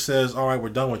Netflix says, all right, we're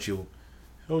done with you,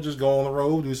 he'll just go on the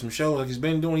road, do some shows like he's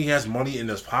been doing. He has money in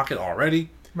his pocket already.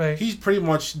 Right. He's pretty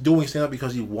much doing stand-up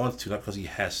because he wants to, not because he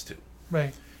has to.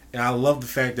 Right. And I love the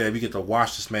fact that we get to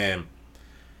watch this man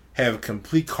have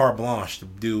complete carte blanche to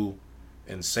do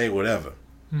and say whatever.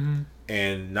 Mm-hmm.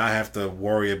 And not have to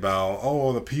worry about,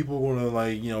 oh, the people are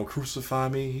going to, crucify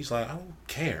me. He's like, I don't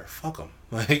care. Fuck them.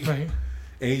 Like, Right.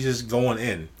 And he's just going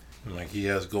in. Like, he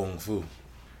has Kung Fu.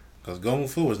 Because Kung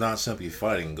Fu is not simply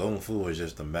fighting. Kung Fu is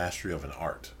just the mastery of an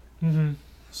art. Mm-hmm.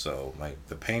 So, like,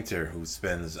 the painter who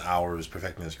spends hours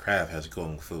perfecting his craft has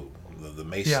Kung Fu. The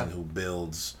mason who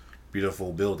builds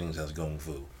beautiful buildings has Kung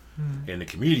Fu. Mm-hmm. And the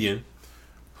comedian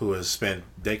who has spent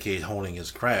decades honing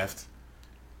his craft,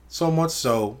 so much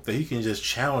so that he can just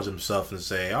challenge himself and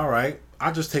say, all right,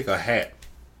 I'll just take a hat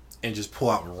and just pull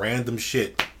out random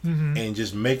shit and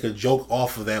just make a joke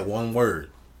off of that one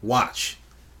word. Watch.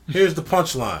 Here's the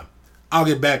punchline. I'll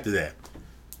get back to that.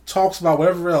 Talks about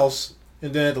whatever else,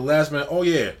 and then at the last minute, oh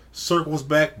yeah, circles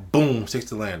back, boom, sticks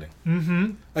the landing.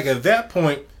 Mm-hmm. Like at that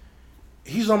point,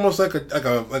 he's almost like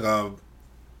a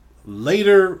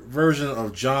later version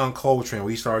of John Coltrane,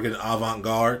 where he started getting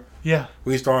avant-garde. Yeah.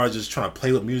 Where he started just trying to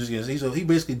play with music, and he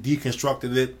basically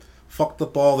deconstructed it, fucked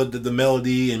up all the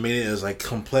melody, and made it as like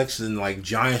complex and like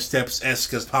Giant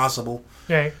Steps-esque as possible.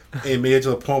 Right. And made it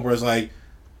to a point where it's like,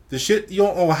 the shit, you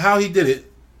don't know how he did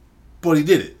it, but he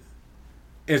did it.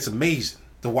 And it's amazing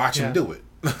to watch him do it.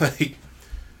 Like,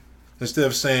 instead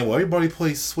of saying, well, everybody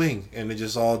plays swing, and they're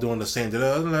just all doing the same,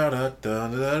 and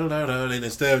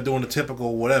instead of doing the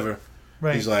typical whatever,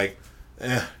 Right. he's like,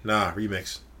 nah,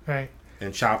 remix. Right.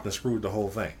 And chopped and screwed the whole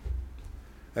thing.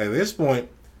 At this point,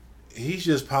 he's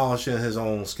just polishing his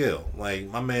own skill. Like,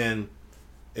 my man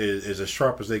is as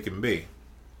sharp as they can be.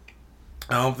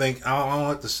 I don't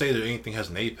like to say that anything has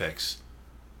an apex,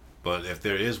 but if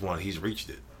there is one, he's reached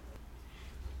it.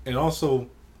 And also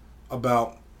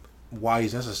about why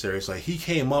he's necessary. It's like he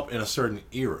came up in a certain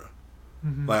era.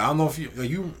 Mm-hmm. Like, I don't know if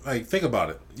you think about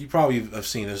it. You probably have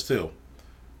seen this too,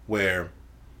 where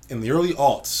in the early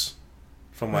aughts,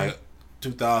 from like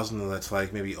 2000 to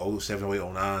like maybe 07,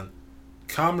 08, 09,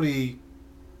 comedy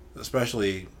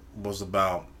especially was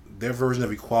about their version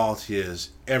of equality is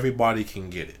everybody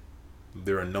can get it.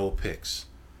 There are no picks.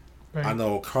 Right. I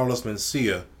know Carlos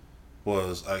Mencia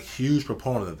was a huge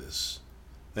proponent of this.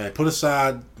 And put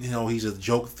aside, he's a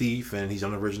joke thief and he's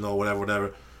unoriginal,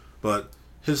 whatever. But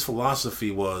his philosophy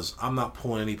was, I'm not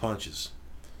pulling any punches.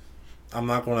 I'm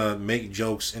not going to make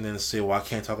jokes and then say, well, I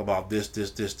can't talk about this.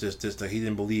 Like, he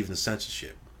didn't believe in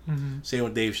censorship. Mm-hmm. Same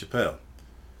with Dave Chappelle.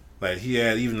 Like, he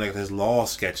had even, like, his law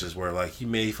sketches where, like, he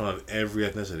made fun of every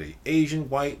ethnicity. Asian,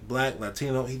 white, black,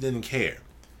 Latino, he didn't care.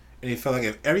 And he felt like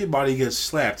if everybody gets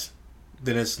slapped,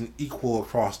 then it's an equal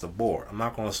across the board. I'm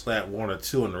not going to slap one or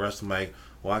two and the rest of them like,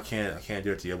 well, I can't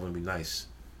do it to you. I wouldn't be nice.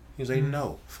 He was like,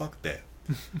 no, fuck that.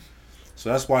 So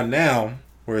that's why now,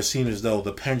 where it seems as though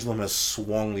the pendulum has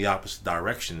swung the opposite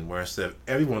direction, where instead of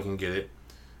everyone can get it,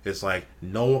 it's like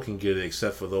no one can get it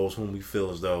except for those whom we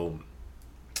feel as though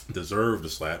deserve the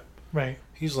slap. Right.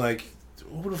 He's like,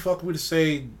 who the fuck are we to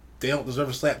say they don't deserve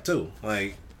a slap too?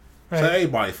 Like, Right. so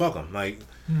everybody, fuck them. Like,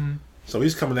 so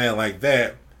he's coming at it like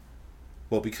that.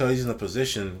 Well, because he's in a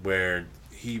position where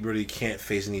he really can't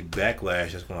face any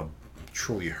backlash that's going to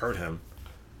truly hurt him,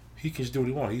 he can just do what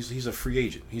he wants. He's a free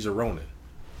agent. He's a Ronin.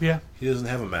 Yeah. He doesn't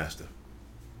have a master.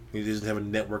 He doesn't have a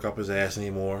network up his ass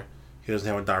anymore. He doesn't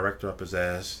have a director up his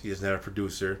ass. He doesn't have a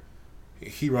producer.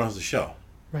 He runs the show.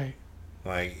 Right.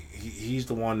 Like, he's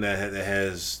the one that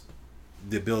has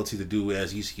the ability to do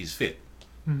as he sees fit.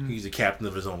 He's the captain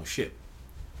of his own ship.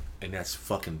 And that's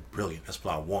fucking brilliant. That's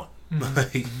what I want.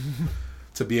 Like,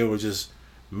 to be able to just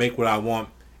make what I want.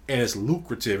 And it's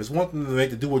lucrative. It's one thing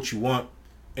to do what you want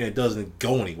and it doesn't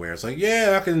go anywhere. It's like,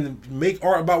 yeah, I can make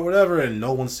art about whatever and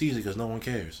no one sees it because no one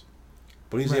cares.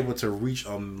 But he's able to reach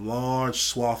a large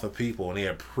swath of people and they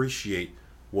appreciate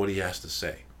what he has to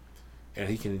say. And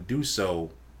he can do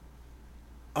so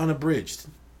unabridged,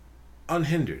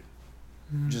 unhindered,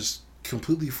 just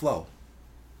completely flow.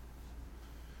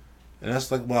 And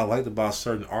that's like what I liked about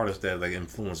certain artists that like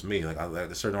influenced me. Like, I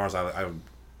like certain artists I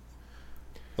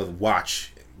would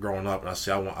watch growing up, and I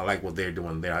say I like what they're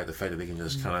doing there. I like the fact that they can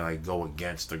just kind of like go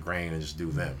against the grain and just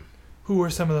do them. Who were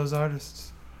some of those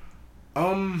artists?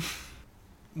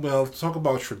 Well, to talk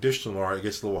about traditional art, it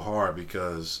gets a little hard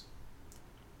because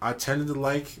I tended to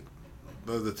like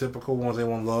the typical ones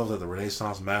everyone loves, like the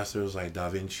Renaissance masters like Da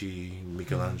Vinci,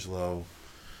 Michelangelo.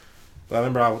 But I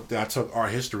remember I took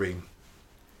art history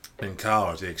in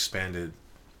college. They expanded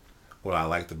what I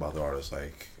liked about the artists.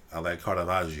 Like, I like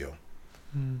Caravaggio.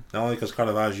 Not only because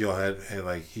Caravaggio had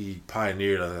like, he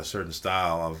pioneered a certain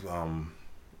style of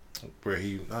where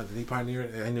he did he pioneer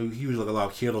it? I knew he was like a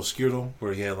lot of chiaroscuro,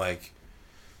 where he had like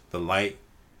the light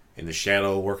and the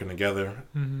shadow working together.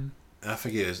 I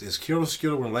forget, is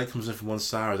chiaroscuro when light comes in from one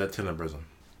side, or is that tenebrism?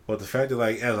 But the fact that,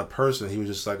 like, as a person, he was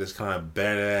just like this kind of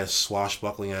badass,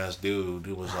 swashbuckling ass dude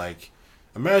who was like,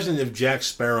 imagine if Jack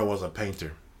Sparrow was a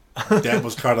painter. That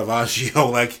was Caravaggio.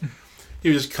 Like, he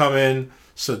would just come in,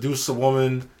 seduce a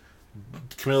woman,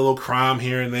 commit a little crime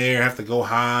here and there, have to go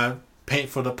hide, paint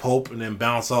for the Pope, and then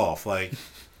bounce off. Like,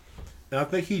 and I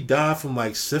think he died from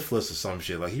like syphilis or some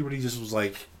shit. Like, he really just was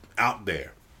like out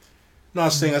there. I'm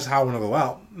not saying that's how I want to go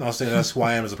out. I'm not saying that's who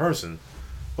I am as a person.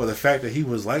 But the fact that he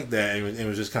was like that and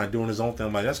was just kind of doing his own thing,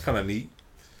 I'm like, that's kind of neat.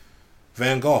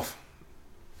 Van Gogh.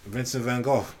 Vincent Van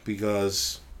Gogh.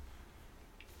 Because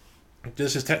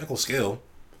just his technical skill.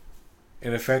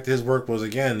 And the fact that his work was,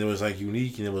 again, it was like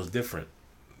unique and it was different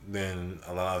than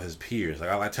a lot of his peers. Like,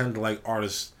 I tend to like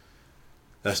artists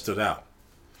that stood out.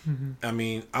 I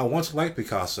mean, I once liked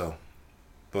Picasso.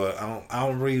 But I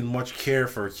don't really much care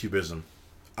for Cubism.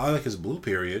 I like his blue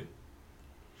period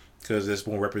because it's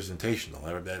more representational.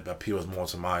 That appeals more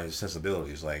to my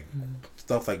sensibilities. Like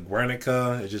stuff like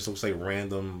Guernica, it just looks like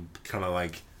random kind of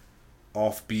like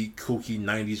offbeat, kooky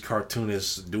 90s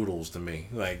cartoonist doodles to me.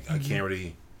 Like I can't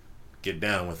really get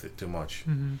down with it too much.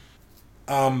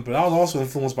 But I was also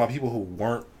influenced by people who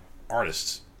weren't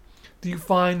artists. Do you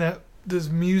find that does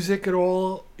music at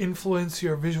all influence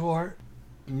your visual art?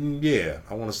 Yeah,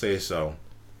 I want to say so.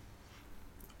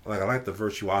 Like, I like the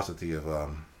virtuosity of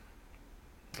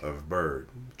Bird,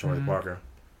 Charlie Parker,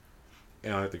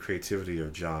 and I like the creativity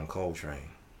of John Coltrane.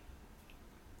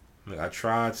 Like, I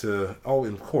tried to,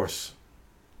 and of course,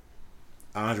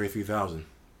 Andre 3000.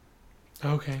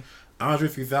 Okay. Andre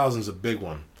 3000 is a big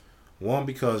one. One,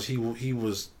 because he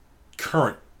was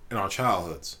current in our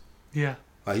childhoods. Yeah.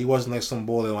 Like, he wasn't like some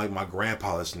boy that like my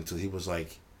grandpa listened to. He was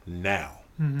like now.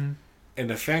 And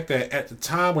the fact that at the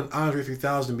time when Andre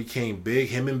 3000 became big,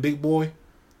 him and Big Boy,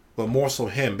 but more so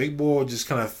him, Big Boy just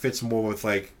kind of fits more with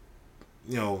like,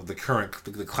 you know, the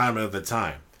climate of the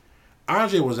time.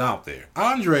 Andre was out there.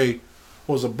 Andre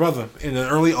was a brother in the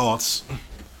early aughts.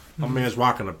 My man's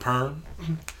rocking a perm.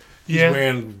 He's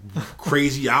wearing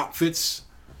crazy outfits.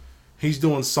 He's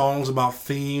doing songs about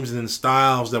themes and in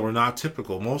styles that were not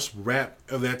typical. Most rap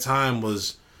of that time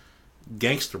was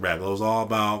gangster rap. It was all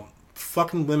about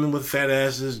fucking women with fat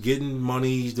asses, getting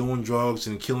money, doing drugs,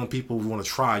 and killing people who want to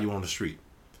try you on the street.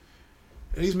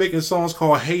 And he's making songs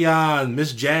called Hey Ya and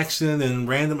Miss Jackson and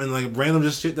random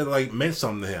just shit that like meant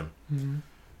something to him.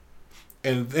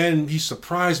 And then he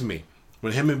surprised me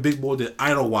when him and Big Boy did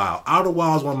Idlewild.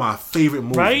 Idlewild is one of my favorite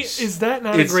movies. Right? Is that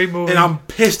not a great movie? And I'm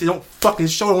pissed they don't fucking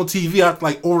show it on TV. I have to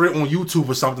like order it on YouTube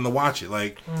or something to watch it.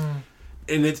 Like,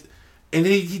 and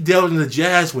he delved into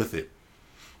jazz with it.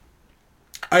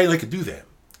 I didn't like to do that.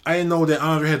 I didn't know that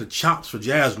Andre had the chops for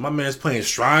jazz. My man's playing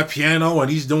stride piano and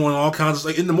he's doing all kinds of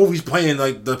like in the movie. He's playing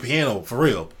like the piano for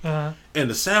real. And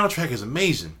the soundtrack is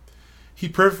amazing. He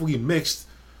perfectly mixed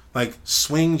like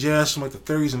swing jazz from like the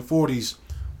 30s and 40s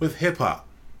with hip hop.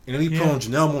 And then he put on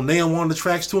Janelle Monáe on one of the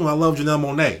tracks too. And I love Janelle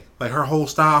Monáe. Like her whole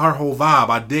style, her whole vibe.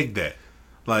 I dig that.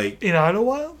 Like in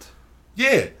Idlewild?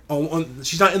 Yeah.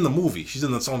 She's not in the movie. She's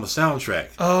on the soundtrack.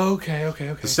 Oh, okay.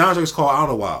 The soundtrack is called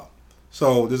Idlewild.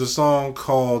 So there's a song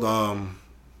called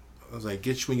it was like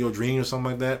Get You in Your Dream or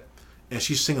something like that. And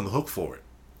she's singing the hook for it.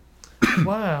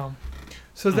 Wow.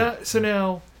 So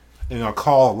now And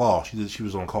Call of Law. She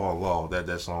was on Call of Law,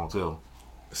 that song too.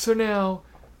 So now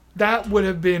that would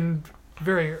have been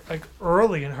very like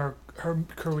early in her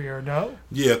career, no?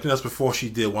 Yeah, I think that's before she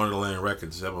did Wonderland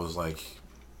Records. That was like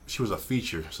she was a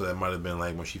feature, so that might have been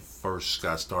like when she first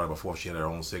got started before she had her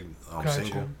own single.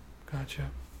 Gotcha.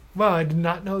 Well, I did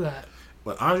not know that.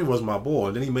 But Andre was my boy.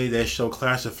 And then he made that show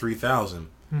Clash of 3000.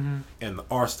 And the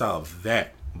art style of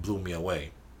that blew me away.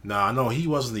 Now, I know he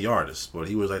wasn't the artist, but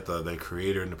he was like the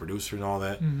creator and the producer and all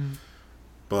that.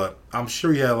 But I'm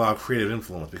sure he had a lot of creative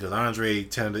influence because Andre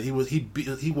tended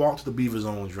he walked to the beat of his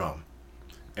own drum.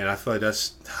 And I feel like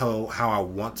that's how I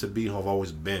want to be, how I've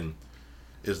always been,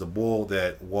 is the bull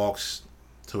that walks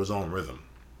to his own rhythm.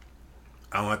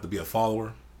 I don't like to be a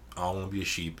follower. I don't want to be a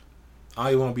sheep. I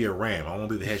don't even want to be a ram. I don't want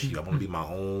to be the head sheep. I want to be my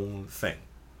own thing.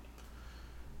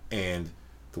 And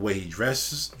the way he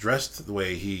dressed, the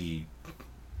way he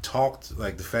talked,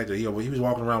 like the fact that he was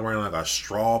walking around wearing like a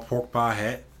straw pork pie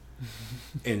hat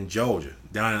in Georgia,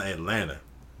 down in Atlanta.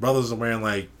 Brothers are wearing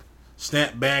like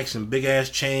snapbacks and big ass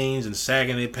chains and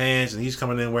sagging their pants, and he's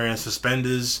coming in wearing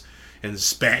suspenders and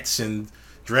spats and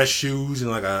dress shoes and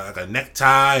like a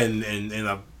necktie and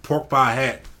a pork pie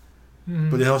hat.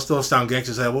 But he'll still sound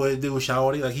gangster. Say, what did it do with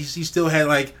Shawty? Like he still had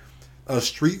like a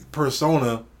street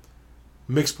persona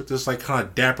mixed with this like kind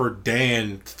of Dapper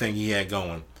Dan thing he had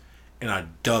going, and I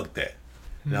dug that.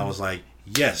 And I was like,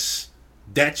 yes,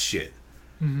 that shit.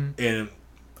 And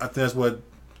I think that's what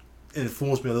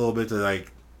influenced me a little bit to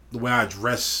like the way I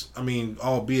dress. I mean,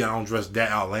 albeit I don't dress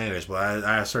that outlandish, but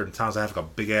I have certain times I have like a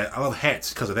big ass. I love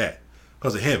hats because of that,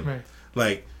 because of him. Right.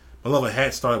 Like my love of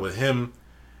hats started with him,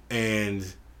 and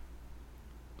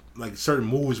like certain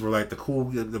movies were like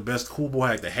the best cool boy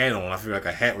had the hat on. I feel like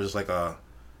a hat was like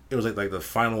it was like the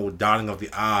final dotting of the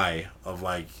I of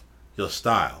like your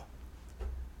style,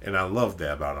 and I loved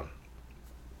that about him.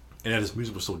 And that his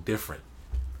music was so different.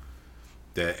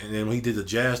 And then when he did the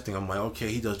jazz thing, I'm like, okay,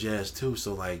 he does jazz too,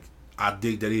 so like I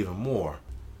dig that even more.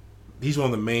 He's one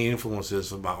of the main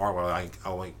influences of my art. Where I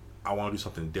want to do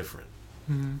something different.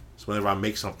 So whenever I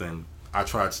make something, I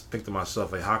try to think to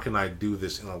myself, like, how can I do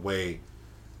this in a way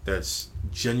that's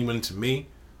genuine to me,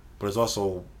 but it's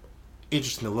also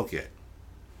interesting to look at.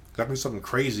 I can do something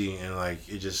crazy and like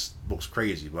it just looks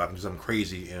crazy, but I can do something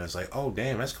crazy and it's like, oh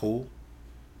damn, that's cool.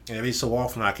 And every so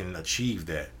often I can achieve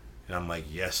that, and I'm like,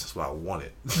 yes, that's what I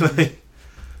wanted.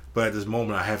 But at this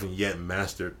moment, I haven't yet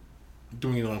mastered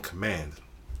doing it on command.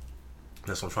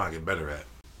 That's what I'm trying to get better at.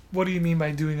 What do you mean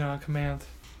by doing it on command?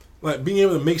 Like being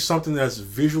able to make something that's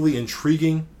visually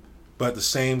intriguing, but at the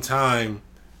same time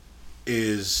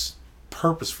is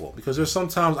purposeful. Because there's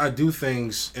sometimes I do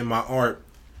things in my art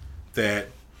that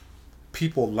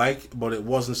people like, but it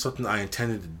wasn't something I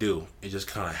intended to do. It just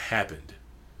kind of happened.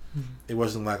 It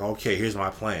wasn't like, okay, here's my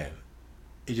plan.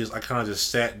 I kind of just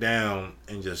sat down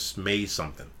and just made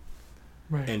something.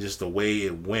 Right. And just the way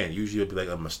it went. Usually it would be like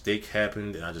a mistake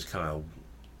happened, and I just kind of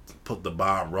put the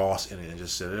Bob Ross in it and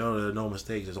just said, oh, there are no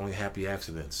mistakes, there's only happy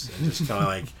accidents. And just kind of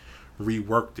like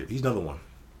reworked it. He's another one.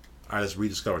 I just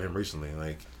rediscovered him recently.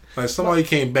 Like somebody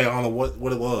came back, I don't know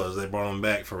what it was. They brought him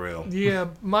back for real. Yeah,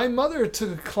 my mother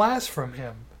took a class from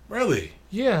him. Really?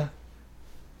 Yeah.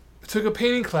 Took a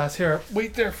painting class. Here,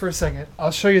 wait there for a second.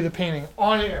 I'll show you the painting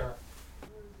on air.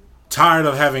 Tired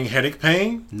of having headache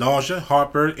pain, nausea,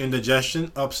 heartburn,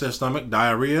 indigestion, upset stomach,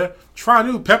 diarrhea? Try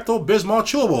new Pepto-Bismol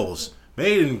chewables.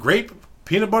 Made in grape,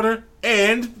 peanut butter,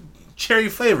 and cherry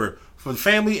flavor for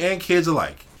family and kids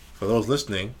alike. For those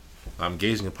listening, I'm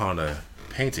gazing upon a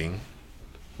painting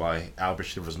by Albert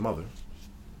Shiver's mother.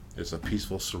 It's a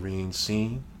peaceful, serene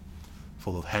scene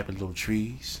full of happy little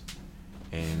trees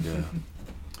and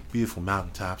beautiful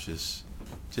mountaintops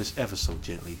just ever so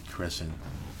gently caressing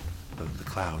the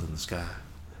clouds in the sky.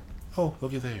 oh,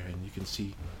 look at there, and you can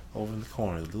see over in the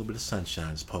corner a little bit of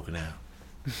sunshine is poking out.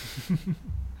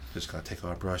 Just gotta take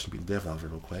our brush and beat the devil out of it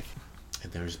real quick,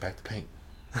 and there's back to paint.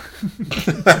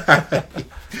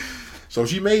 So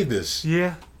she made this.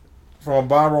 Yeah. From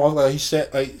Bob Ross, like he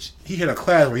said, like he had a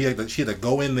class where she had to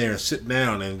go in there and sit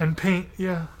down And paint,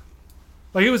 yeah.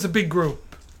 Like, it was a big group.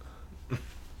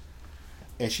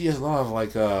 and she has a lot of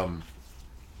like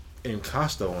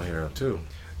encasto on here too.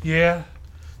 Yeah.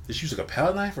 Did she use like a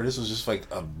palette knife, or this was just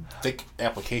like a thick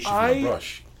application from a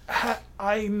brush?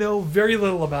 I know very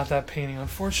little about that painting,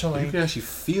 unfortunately. You can actually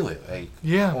feel it, like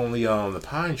Yeah. on the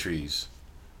pine trees.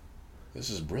 This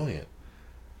is brilliant.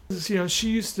 You know, she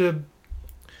used to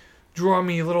draw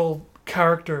me little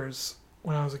characters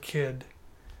when I was a kid.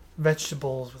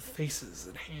 Vegetables with faces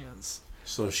and hands.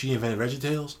 So she invented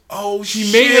VeggieTales? Oh, She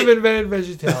shit! may have invented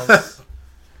VeggieTales.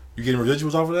 You getting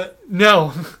residuals off of that? No.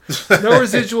 No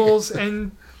residuals,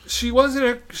 and she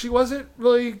wasn't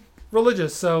really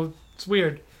religious, so it's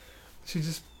weird. She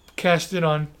just cashed in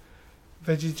on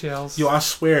VeggieTales. Yo, I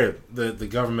swear the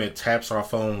government taps our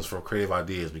phones for creative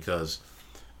ideas, because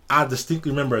I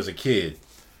distinctly remember as a kid,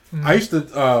 I used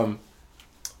to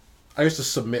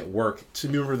submit work to,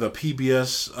 remember the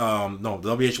PBS,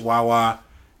 WHYY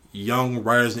Young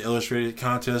Writers and Illustrated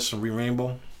contest from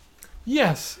Rainbow.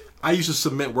 Yes. I used to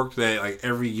submit work to that like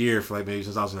every year for like maybe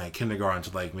since I was in like kindergarten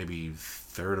to like maybe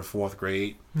 3rd or 4th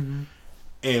grade. Mm-hmm.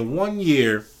 And one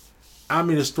year, I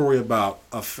made a story about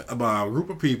a group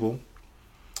of people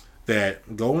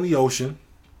that go in the ocean,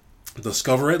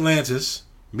 discover Atlantis,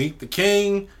 meet the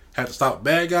king, have to stop the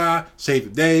bad guy, save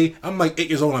the day. I'm like 8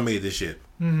 years old when I made this shit.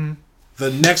 Mm-hmm.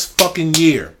 The next fucking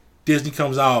year, Disney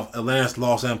comes out of Atlantis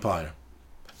Lost Empire.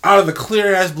 Out of the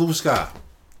clear ass blue sky.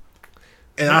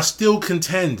 And I still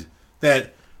contend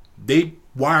that they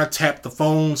wiretap the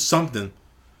phone something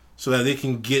so that they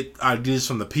can get ideas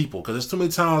from the people. Because there's too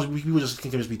many times people just can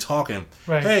just be talking.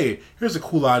 Right. Hey, here's a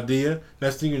cool idea.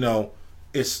 Next thing you know,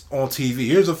 it's on TV.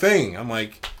 Here's a thing. I'm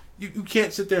like, you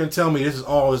can't sit there and tell me this is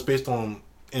all just based on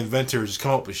inventors just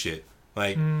come up with shit.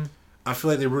 Like, I feel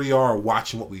like they really are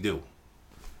watching what we do.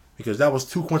 Because that was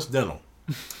too coincidental.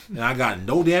 And I got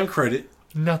no damn credit.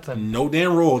 Nothing. No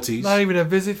damn royalties. Not even a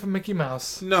visit from Mickey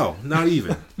Mouse. No, not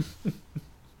even.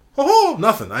 Oh,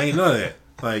 nothing. I ain't none of that.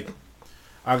 Like,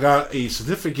 I got a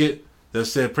certificate that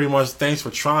said pretty much thanks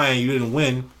for trying, you didn't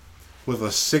win, with a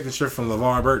signature from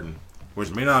LeVar Burton,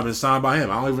 which may not have been signed by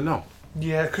him. I don't even know.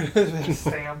 Yeah, it could have been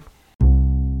Sam.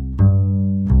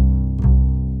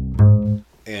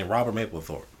 And Robert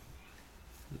Mapplethorpe.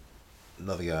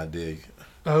 Another guy I dig.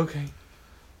 Okay.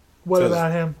 What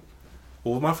about him?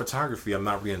 Well, with my photography, I'm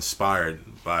not really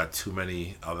inspired by too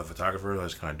many other photographers. I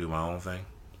just kind of do my own thing.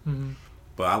 Mm-hmm.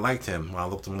 But I liked him when I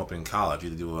looked him up in college. He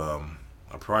had to do a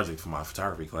project for my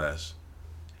photography class.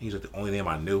 He's like the only name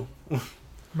I knew.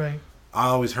 Right. I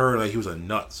always heard like he was a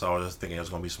nut, so I was just thinking it was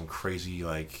gonna be some crazy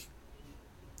like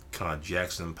kind of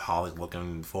Jackson Pollock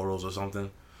looking photos or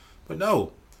something. But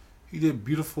no, he did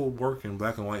beautiful work in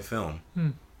black and white film,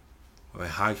 with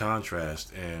high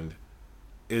contrast, and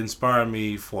it inspired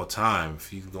me for a time.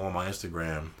 If you can go on my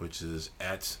Instagram, which is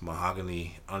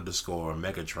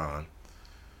 @mahogany_Megatron,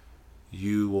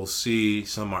 you will see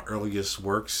some of my earliest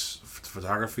works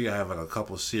photography. I have like a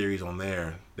couple of series on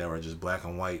there that were just black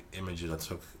and white images I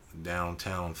took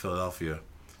downtown Philadelphia.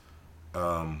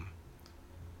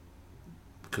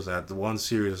 Because I had the one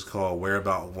series is called Where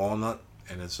About Walnut,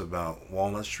 and it's about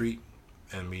Walnut Street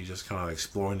and me just kind of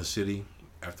exploring the city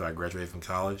after I graduated from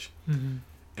college. Mm-hmm.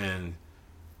 And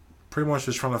pretty much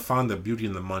just trying to find the beauty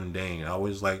in the mundane. I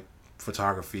always like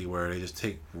photography where they just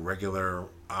take regular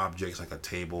objects like a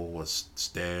table or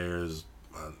stairs,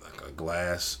 like a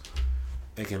glass,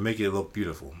 and can make it look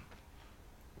beautiful.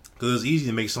 Because it's easy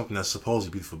to make something that's supposed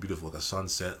to be beautiful, like a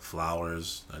sunset,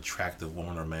 flowers, an attractive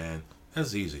woman or man.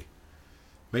 That's easy.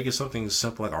 Making something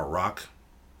simple like a rock,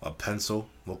 a pencil,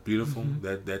 look beautiful,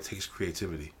 that takes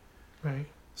creativity. Right.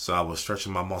 So I was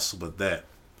stretching my muscle with that.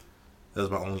 That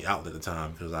was my only outlet at the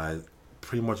time because I had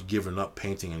pretty much given up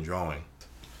painting and drawing.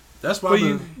 That's why. But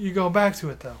you go back to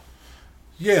it though.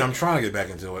 Yeah, I'm trying to get back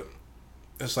into it.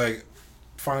 It's like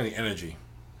finding energy.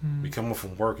 We come home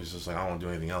from work, it's just like I don't want to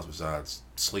do anything else besides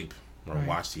sleep or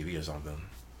watch TV or something.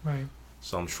 Right.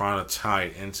 So I'm trying to tie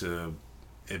it into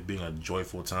it being a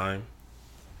joyful time.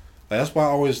 Like, that's why I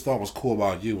always thought was cool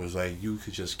about you was like you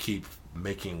could just keep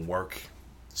making work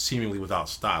seemingly without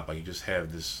stop. Like you just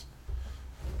have this.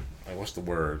 Like what's the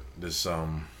word? This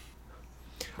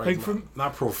like from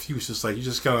not profuse. It's like you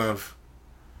just kind of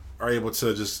are able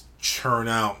to just churn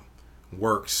out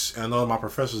works. And I know my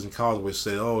professors in college always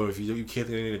say, "Oh, if you can't think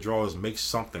of anything to draw, is make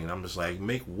something." And I'm just like,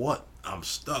 make what? I'm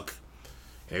stuck.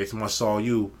 Every time I saw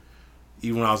you,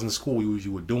 even when I was in school,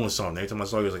 you were doing something. Every time I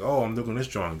saw you, it was like, "Oh, I'm doing this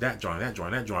drawing, that drawing, that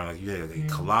drawing, that drawing." Like you had like,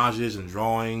 collages and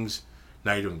drawings.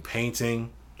 Now you're doing painting.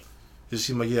 It just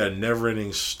seemed like you had a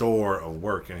never-ending store of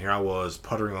work. And here I was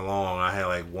puttering along. I had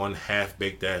like one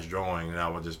half-baked ass drawing, and I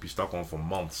would just be stuck on for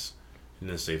months, and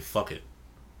then say, "Fuck it,"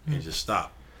 and just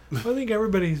stop. I think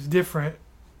everybody's different.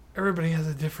 Everybody has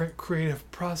a different creative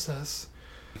process.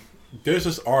 There's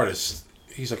this artist.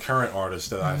 He's a current artist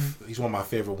that he's one of my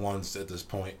favorite ones at this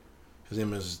point. His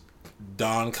name is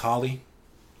Don Colley.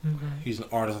 He's an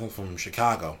artist, I think, from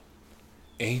Chicago.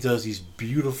 And he does these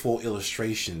beautiful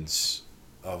illustrations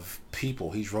of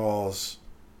people. He draws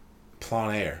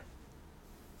plein air,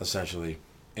 essentially.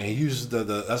 And he uses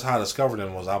that's how I discovered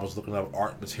him. Was I was looking up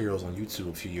art materials on YouTube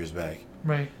a few years back.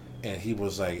 Right. And he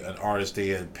was like an artist they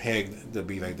had pegged to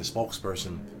be like the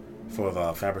spokesperson for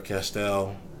the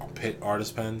Faber-Castell Pitt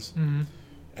artist pens.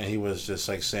 And he was just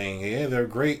like saying, "Yeah, they're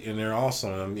great and they're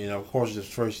awesome." And, you know, of course, the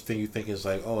first thing you think is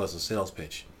like, "Oh, it's a sales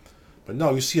pitch." But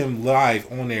no, you see him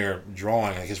live on there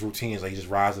drawing. Like his routine is like he just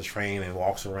rides the train and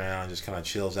walks around, just kind of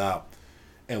chills out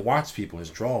and watches people and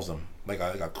just draws them like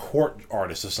a court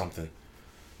artist or something.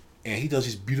 And he does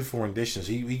these beautiful renditions.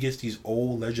 He gets these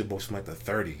old ledger books from like the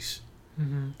 30s.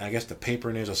 And I guess the paper,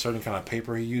 and there's a certain kind of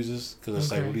paper he uses because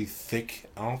it's like really thick.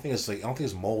 I don't think it's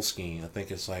Moleskine. I think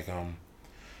it's like I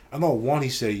know one he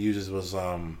said he uses was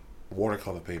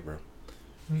watercolor paper.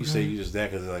 He said he uses that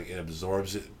because like it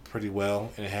absorbs it pretty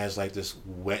well, and it has like this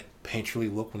wet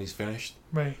painterly look when he's finished.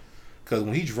 Right. Because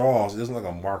when he draws, it doesn't look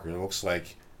like a marker. It looks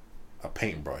like a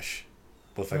paintbrush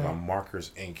with like a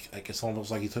marker's ink. Like it's almost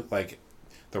like he took like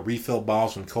the refill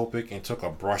bottles from Copic and took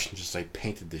a brush and just like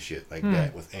painted the shit like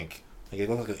that with ink. Like it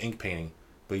looks like an ink painting,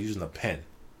 but using a pen.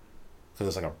 Because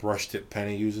it's like a brush tip pen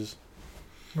he uses.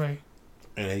 Right.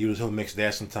 And he'll mix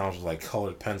that sometimes with like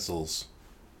colored pencils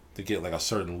to get like a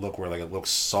certain look where like it looks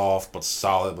soft but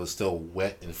solid but still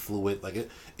wet and fluid. Like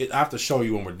I have to show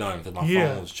you when we're done because my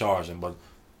phone is charging. But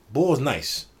Bull is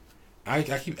nice. I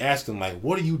keep asking like,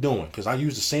 "What are you doing?" Because I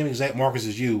use the same exact markers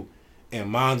as you, and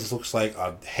mine just looks like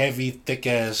a heavy, thick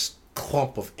ass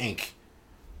clump of ink.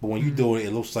 But when you do it,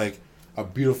 it looks like a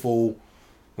beautiful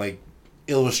like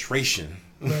illustration.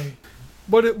 Right.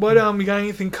 What you got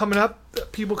anything coming up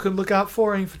that people could look out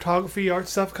for? Any photography, art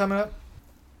stuff coming up?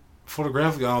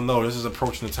 Photographic, I don't know. This is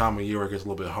approaching the time of year where it gets a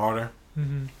little bit harder. I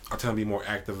tend to be more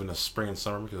active in the spring and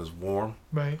summer because it's warm.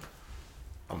 Right.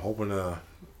 I'm hoping to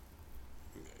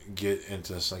get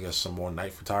into, I guess, some more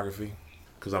night photography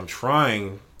because I'm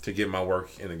trying to get my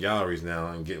work in the galleries now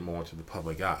and get more into the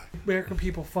public eye. Where can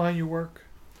people find your work?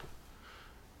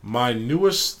 My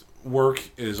newest work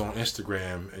is on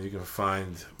Instagram, and you can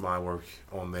find my work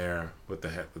on there with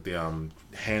the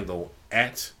handle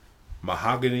at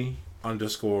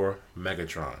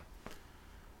mahogany_Megatron.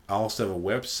 I also have a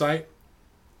website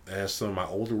that has some of my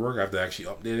older work. I have to actually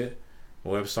update it.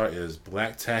 My website is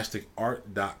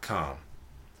blacktasticart.com.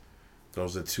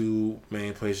 Those are the two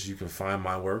main places you can find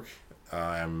my work.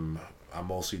 I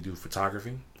mostly do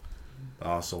photography.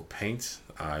 I also paint.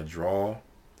 I draw.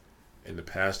 In the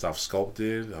past, I've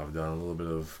sculpted. I've done a little bit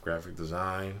of graphic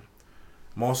design.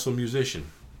 I'm also a musician.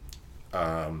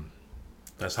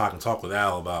 That's how I can talk with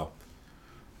Al about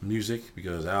music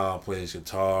because Al plays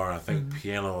guitar. I think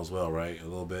piano as well, right? A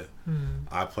little bit.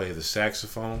 I play the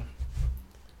saxophone.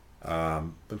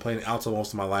 Been playing alto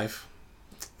most of my life.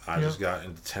 I just got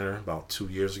into tenor about 2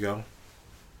 years ago.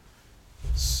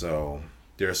 So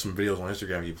there are some videos on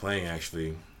Instagram of you playing.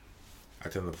 Actually, I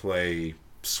tend to play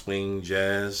swing,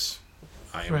 jazz.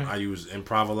 I use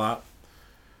improv a lot.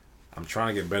 I'm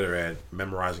trying to get better at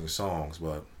memorizing songs,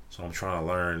 so I'm trying to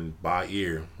learn by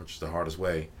ear, which is the hardest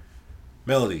way,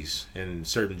 melodies and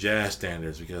certain jazz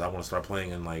standards because I want to start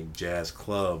playing in like jazz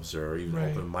clubs or even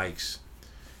open mics.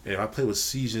 And if I play with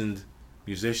seasoned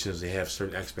musicians, they have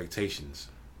certain expectations.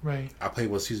 Right. I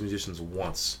played with seasoned musicians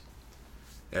once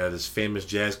at this famous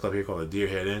jazz club here called the Deer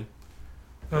Head Inn.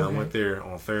 And I went there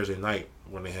on Thursday night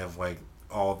when they have like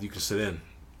all you can sit in.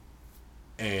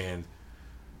 And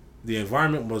the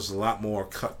environment was a lot more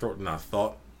cutthroat than I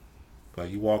thought. Like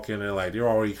you walk in there, like they're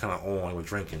already kind of on with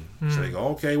drinking. So they go,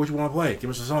 "Okay, what you want to play? Give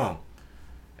us a song."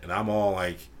 And I'm all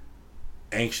like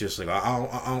anxious, like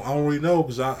I don't really know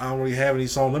because I don't really have any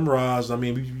song memorized. I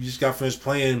mean, we just got finished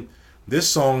playing this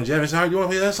song. Jeff said, "How you want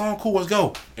to play that song? Cool, let's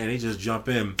go." And they just jump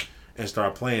in and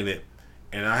start playing it.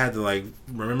 And I had to like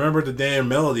remember the damn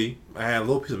melody. I had a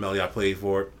little piece of melody I played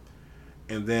for it.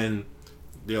 And then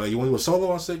they're like, "You want to do a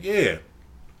solo?" I said, "Yeah."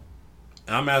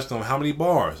 And I'm asking him, how many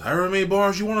bars? However many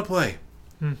bars you want to play.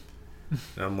 And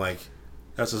I'm like,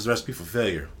 that's a recipe for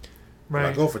failure. Right.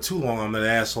 If I go for too long, I'm that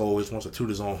asshole who just wants to toot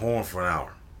his own horn for an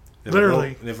hour.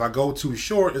 Literally. And if I go too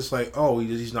short, it's like, oh,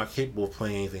 he's not capable of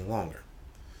playing anything longer.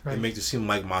 Right. It makes it seem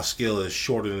like my skill is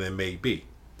shorter than it may be.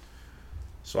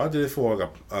 So I did it for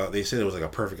like they said it was like a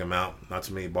perfect amount, not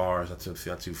too many bars, not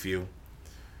too few.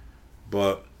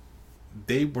 But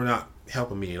they were not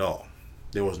helping me at all.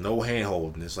 There was no hand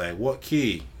holding. It's like, what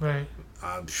key? Right.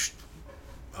 I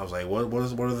was like, what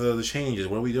are the changes?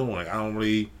 What are we doing? Like, I didn't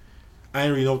really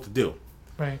know what to do.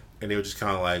 Right. And they were just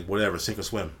kind of like, whatever, sink or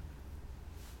swim.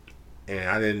 And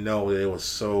I didn't know that it was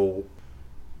so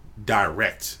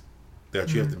direct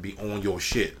that you have to be on your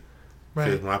shit.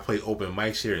 Because Right. when I played open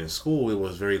mics here in school, it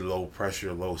was very low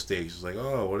pressure, low stakes. It's like,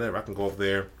 oh, whatever. I can go up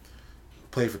there,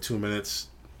 play for 2 minutes,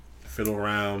 fiddle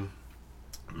around,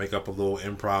 make up a little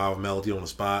improv melody on the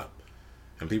spot.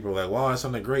 And people are like, wow, that's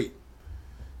something great.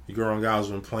 You go around guys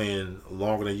who've been playing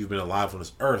longer than you've been alive on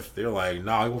this earth. They're like,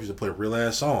 nah, I want you to play real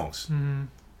ass songs. Mm-hmm.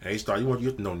 And you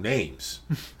have to know names.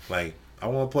 Like, I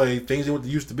want to play things that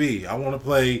used to be. I want to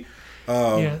play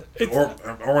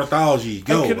ornithology.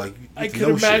 Go. I could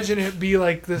imagine it be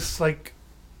like this, like,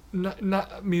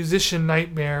 not musician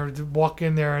nightmare to walk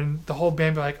in there and the whole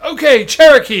band be like, okay,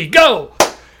 Cherokee, go!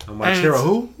 I'm like, And Chera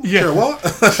who? yeah. Chera what?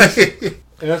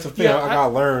 And that's the thing. Yeah, I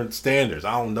gotta learn standards.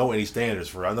 I don't know any standards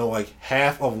for it. I know like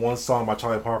half of one song by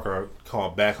Charlie Parker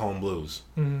called Back Home Blues.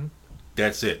 Mm-hmm.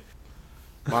 That's it.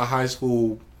 My high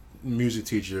school music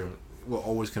teacher will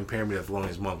always compare me to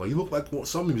Thelonious Monk. Like, you look like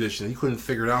some musician. He couldn't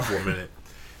figure it out for a minute.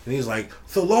 And he's like,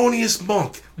 Thelonious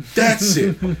Monk. That's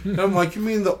it. And I'm like, you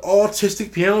mean the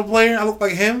autistic piano player? I look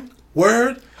like him?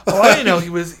 Word? Oh, I didn't know he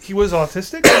was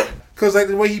autistic. Because like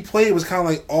the way he played was kind of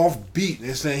like offbeat.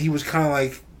 It's that he was kind of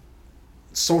like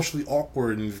socially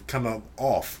awkward and kind of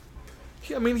off.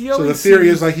 I mean, he So always the theory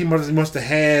seems- is like he must have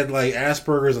had like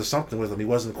Asperger's or something with him. He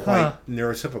wasn't quite Huh.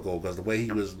 neurotypical because the way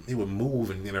he would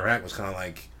move and interact was kind of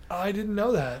like. I didn't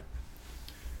know that.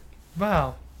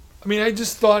 Wow. I mean, I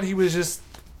just thought he was just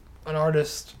an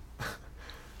artist.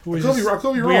 Who was I could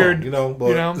be just wrong, you know,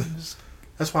 but just-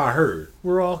 that's what I heard.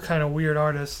 we're all kind of weird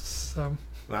artists. So.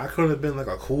 I could have been like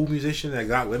a cool musician that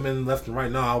got women left and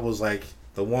right. No, I was like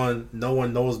the one no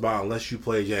one knows about unless you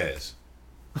play jazz.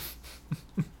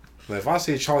 Like if I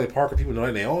say Charlie Parker, people know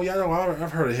that name. Oh yeah, no,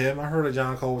 I've heard of him. I heard of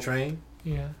John Coltrane.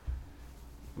 Yeah.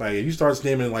 Like if you start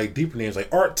naming like deeper names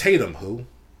like Art Tatum, who?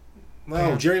 No,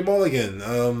 Yeah. Jerry Mulligan.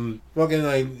 Fucking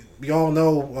like we all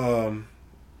know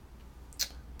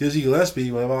Dizzy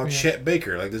Gillespie. What about Yeah. Chet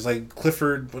Baker? Like there's like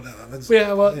Clifford. But,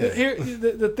 Yeah, well, yeah. here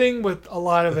the thing with a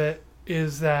lot of it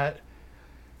is that,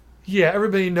 yeah,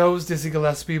 everybody knows Dizzy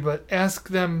Gillespie, but ask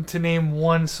them to name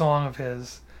one song of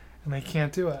his, and they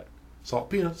can't do it.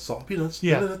 Salt peanuts.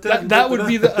 Yeah, that would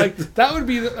be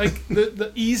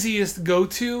the easiest go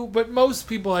to, but most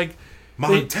people like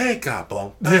Manteca,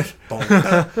 boom, ba, boom,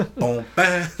 ba, boom,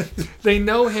 ba. they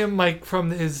know him like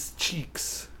from his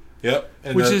cheeks. Yep,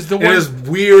 and Which is the and one- this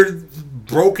weird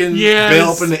broken Yes.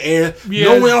 bell up in the air. Yes.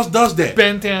 No one else does that.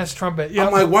 Bent ass trumpet. Yeah.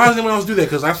 I'm like, why does anyone else do that?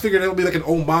 Because I figured it would be like an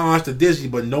homage to Dizzy,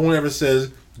 but no one ever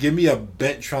says, "Give me a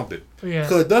bent trumpet," Yeah.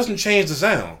 because it doesn't change the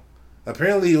sound.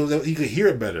 Apparently, he could hear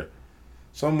it better.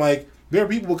 So I'm like, there are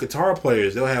people with guitar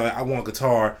players. They'll have, like, I want a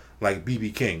guitar like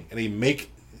B.B. King, and they make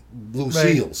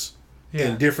Lucille's Yeah.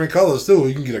 in different colors too.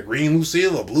 You can get a green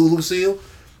Lucille, a blue Lucille,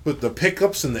 with the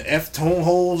pickups and the F tone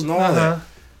holes and all Uh-huh. that.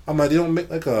 I'm like, they don't make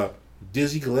like a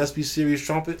Dizzy Gillespie series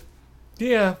trumpet.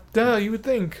 Yeah, duh, you would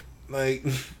think. Like,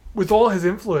 With all his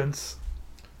influence.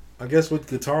 I guess with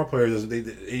guitar players,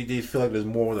 they feel like there's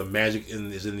more of the magic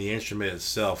is in the instrument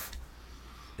itself,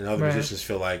 and other Right. musicians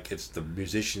feel like it's the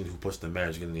musician who puts the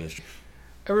magic in the instrument.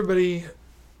 Everybody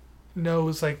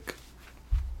knows, like,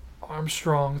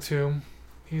 Armstrong, too.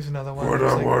 He's another one. What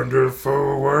who's, a like,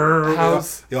 wonderful world!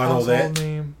 House, Y'all know household that?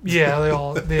 name. Yeah, they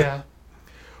all, yeah.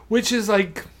 Which is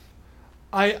like,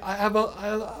 I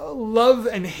love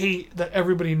and hate that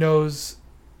everybody knows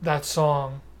that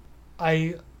song.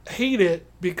 I hate it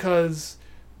because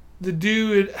the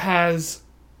dude has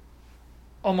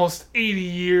almost 80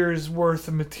 years worth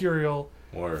of material.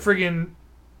 Word. Friggin'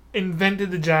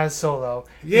 invented the jazz solo.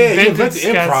 Yeah, you invented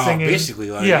scat improv singing.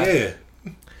 basically. Like, Yeah. yeah.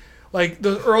 Like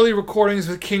the early recordings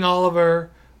with King Oliver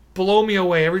blow me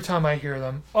away every time I hear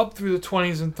them. Up through the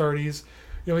 20s and 30s.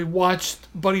 You know, we watched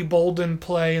Buddy Bolden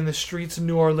play in the streets of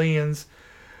New Orleans.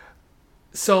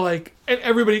 So, like, and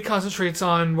everybody concentrates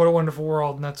on What a Wonderful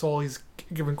World, and that's all he's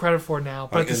given credit for now.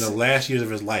 But Like in the last years of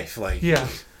his life, like yeah.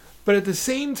 But at the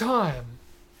same time,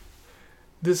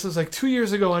 this was like 2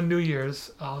 years ago on New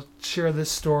Year's. I'll share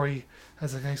this story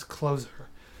as a nice closer.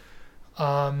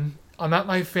 I'm at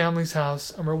my family's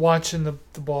house and we're watching the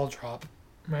ball drop,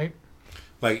 right?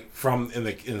 Like in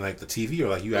the TV, or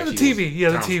like you The actually TV, yeah,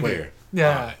 the Times TV. Square?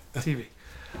 Yeah, TV.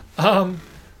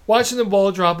 Watching the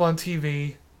ball drop on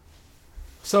TV.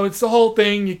 So it's the whole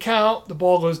thing. You count, the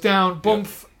ball goes down, boom,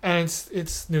 and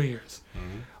it's New Year's.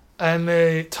 Mm-hmm. And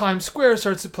the Times Square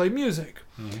starts to play music.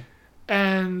 Mm-hmm.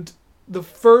 And the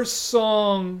first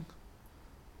song,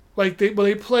 like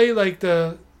they play like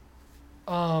the,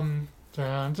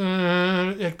 like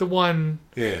the one,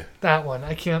 that one.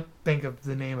 I can't think of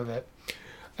the name of it.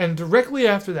 And directly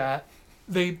after that,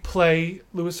 they play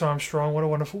Louis Armstrong, What a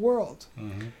Wonderful World.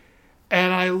 Mm-hmm.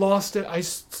 And I lost it. I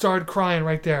started crying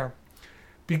right there.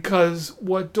 Because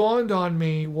what dawned on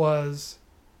me was,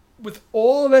 with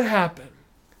all that happened,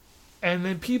 and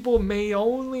then people may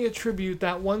only attribute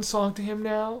that one song to him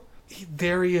now,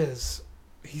 there he is.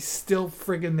 He's still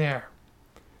friggin' there.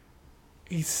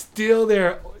 He's still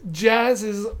there. Jazz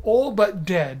is all but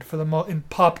dead for in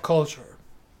pop culture.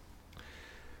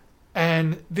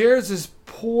 And there's this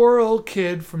poor old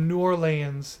kid from New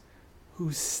Orleans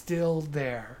who's still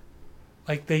there.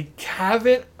 Like, they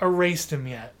haven't erased him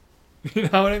yet. You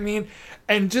know what I mean?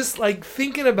 And just like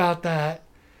thinking about that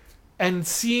and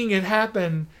seeing it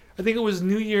happen, I think it was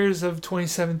New Year's of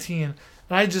 2017, and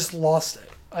I just lost it.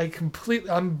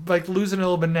 I'm like losing it a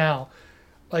little bit now.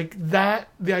 Like that,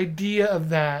 the idea of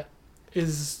that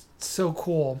is so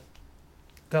cool.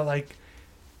 That like,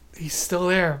 he's still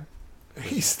there.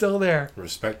 He's still there.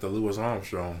 Respect to Louis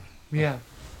Armstrong. Yeah,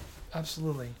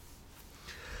 absolutely.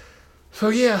 So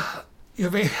yeah, you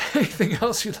have anything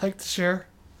else you'd like to share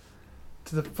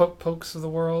to the folks of the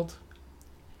world?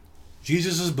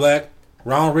 Jesus is black,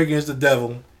 Ronald Reagan is the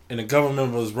devil, and the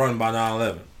government was run by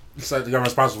 9/11. It's like the government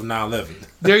responsible for 9/11.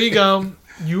 There you go.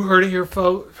 You heard it here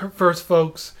first,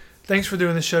 folks. Thanks for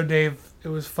doing the show, Dave. It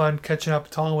was fun catching up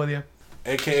and talking with you.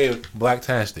 AKA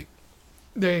Blacktastic.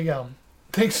 There you go.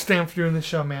 Thanks, Stan, for doing the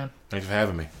show, man. Thanks for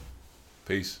having me.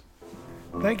 Peace.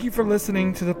 Thank you for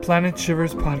listening to the Planet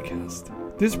Shivers podcast.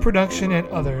 This production and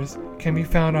others can be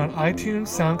found on iTunes,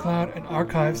 SoundCloud, and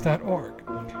archives.org.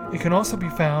 It can also be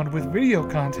found with video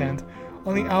content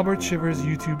on the Albert Shivers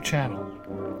YouTube channel.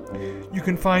 You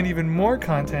can find even more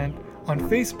content on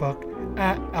Facebook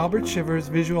at Albert Shivers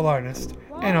Visual Artist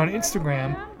and on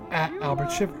Instagram at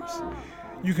Albert Shivers.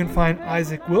 You can find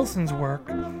Isaac Wilson's work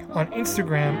on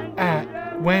Instagram at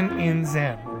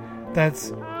WhenInZen. That's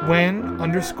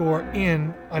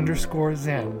when_in_Zen.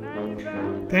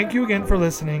 Thank you again for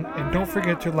listening, and don't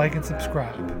forget to like and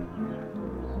subscribe.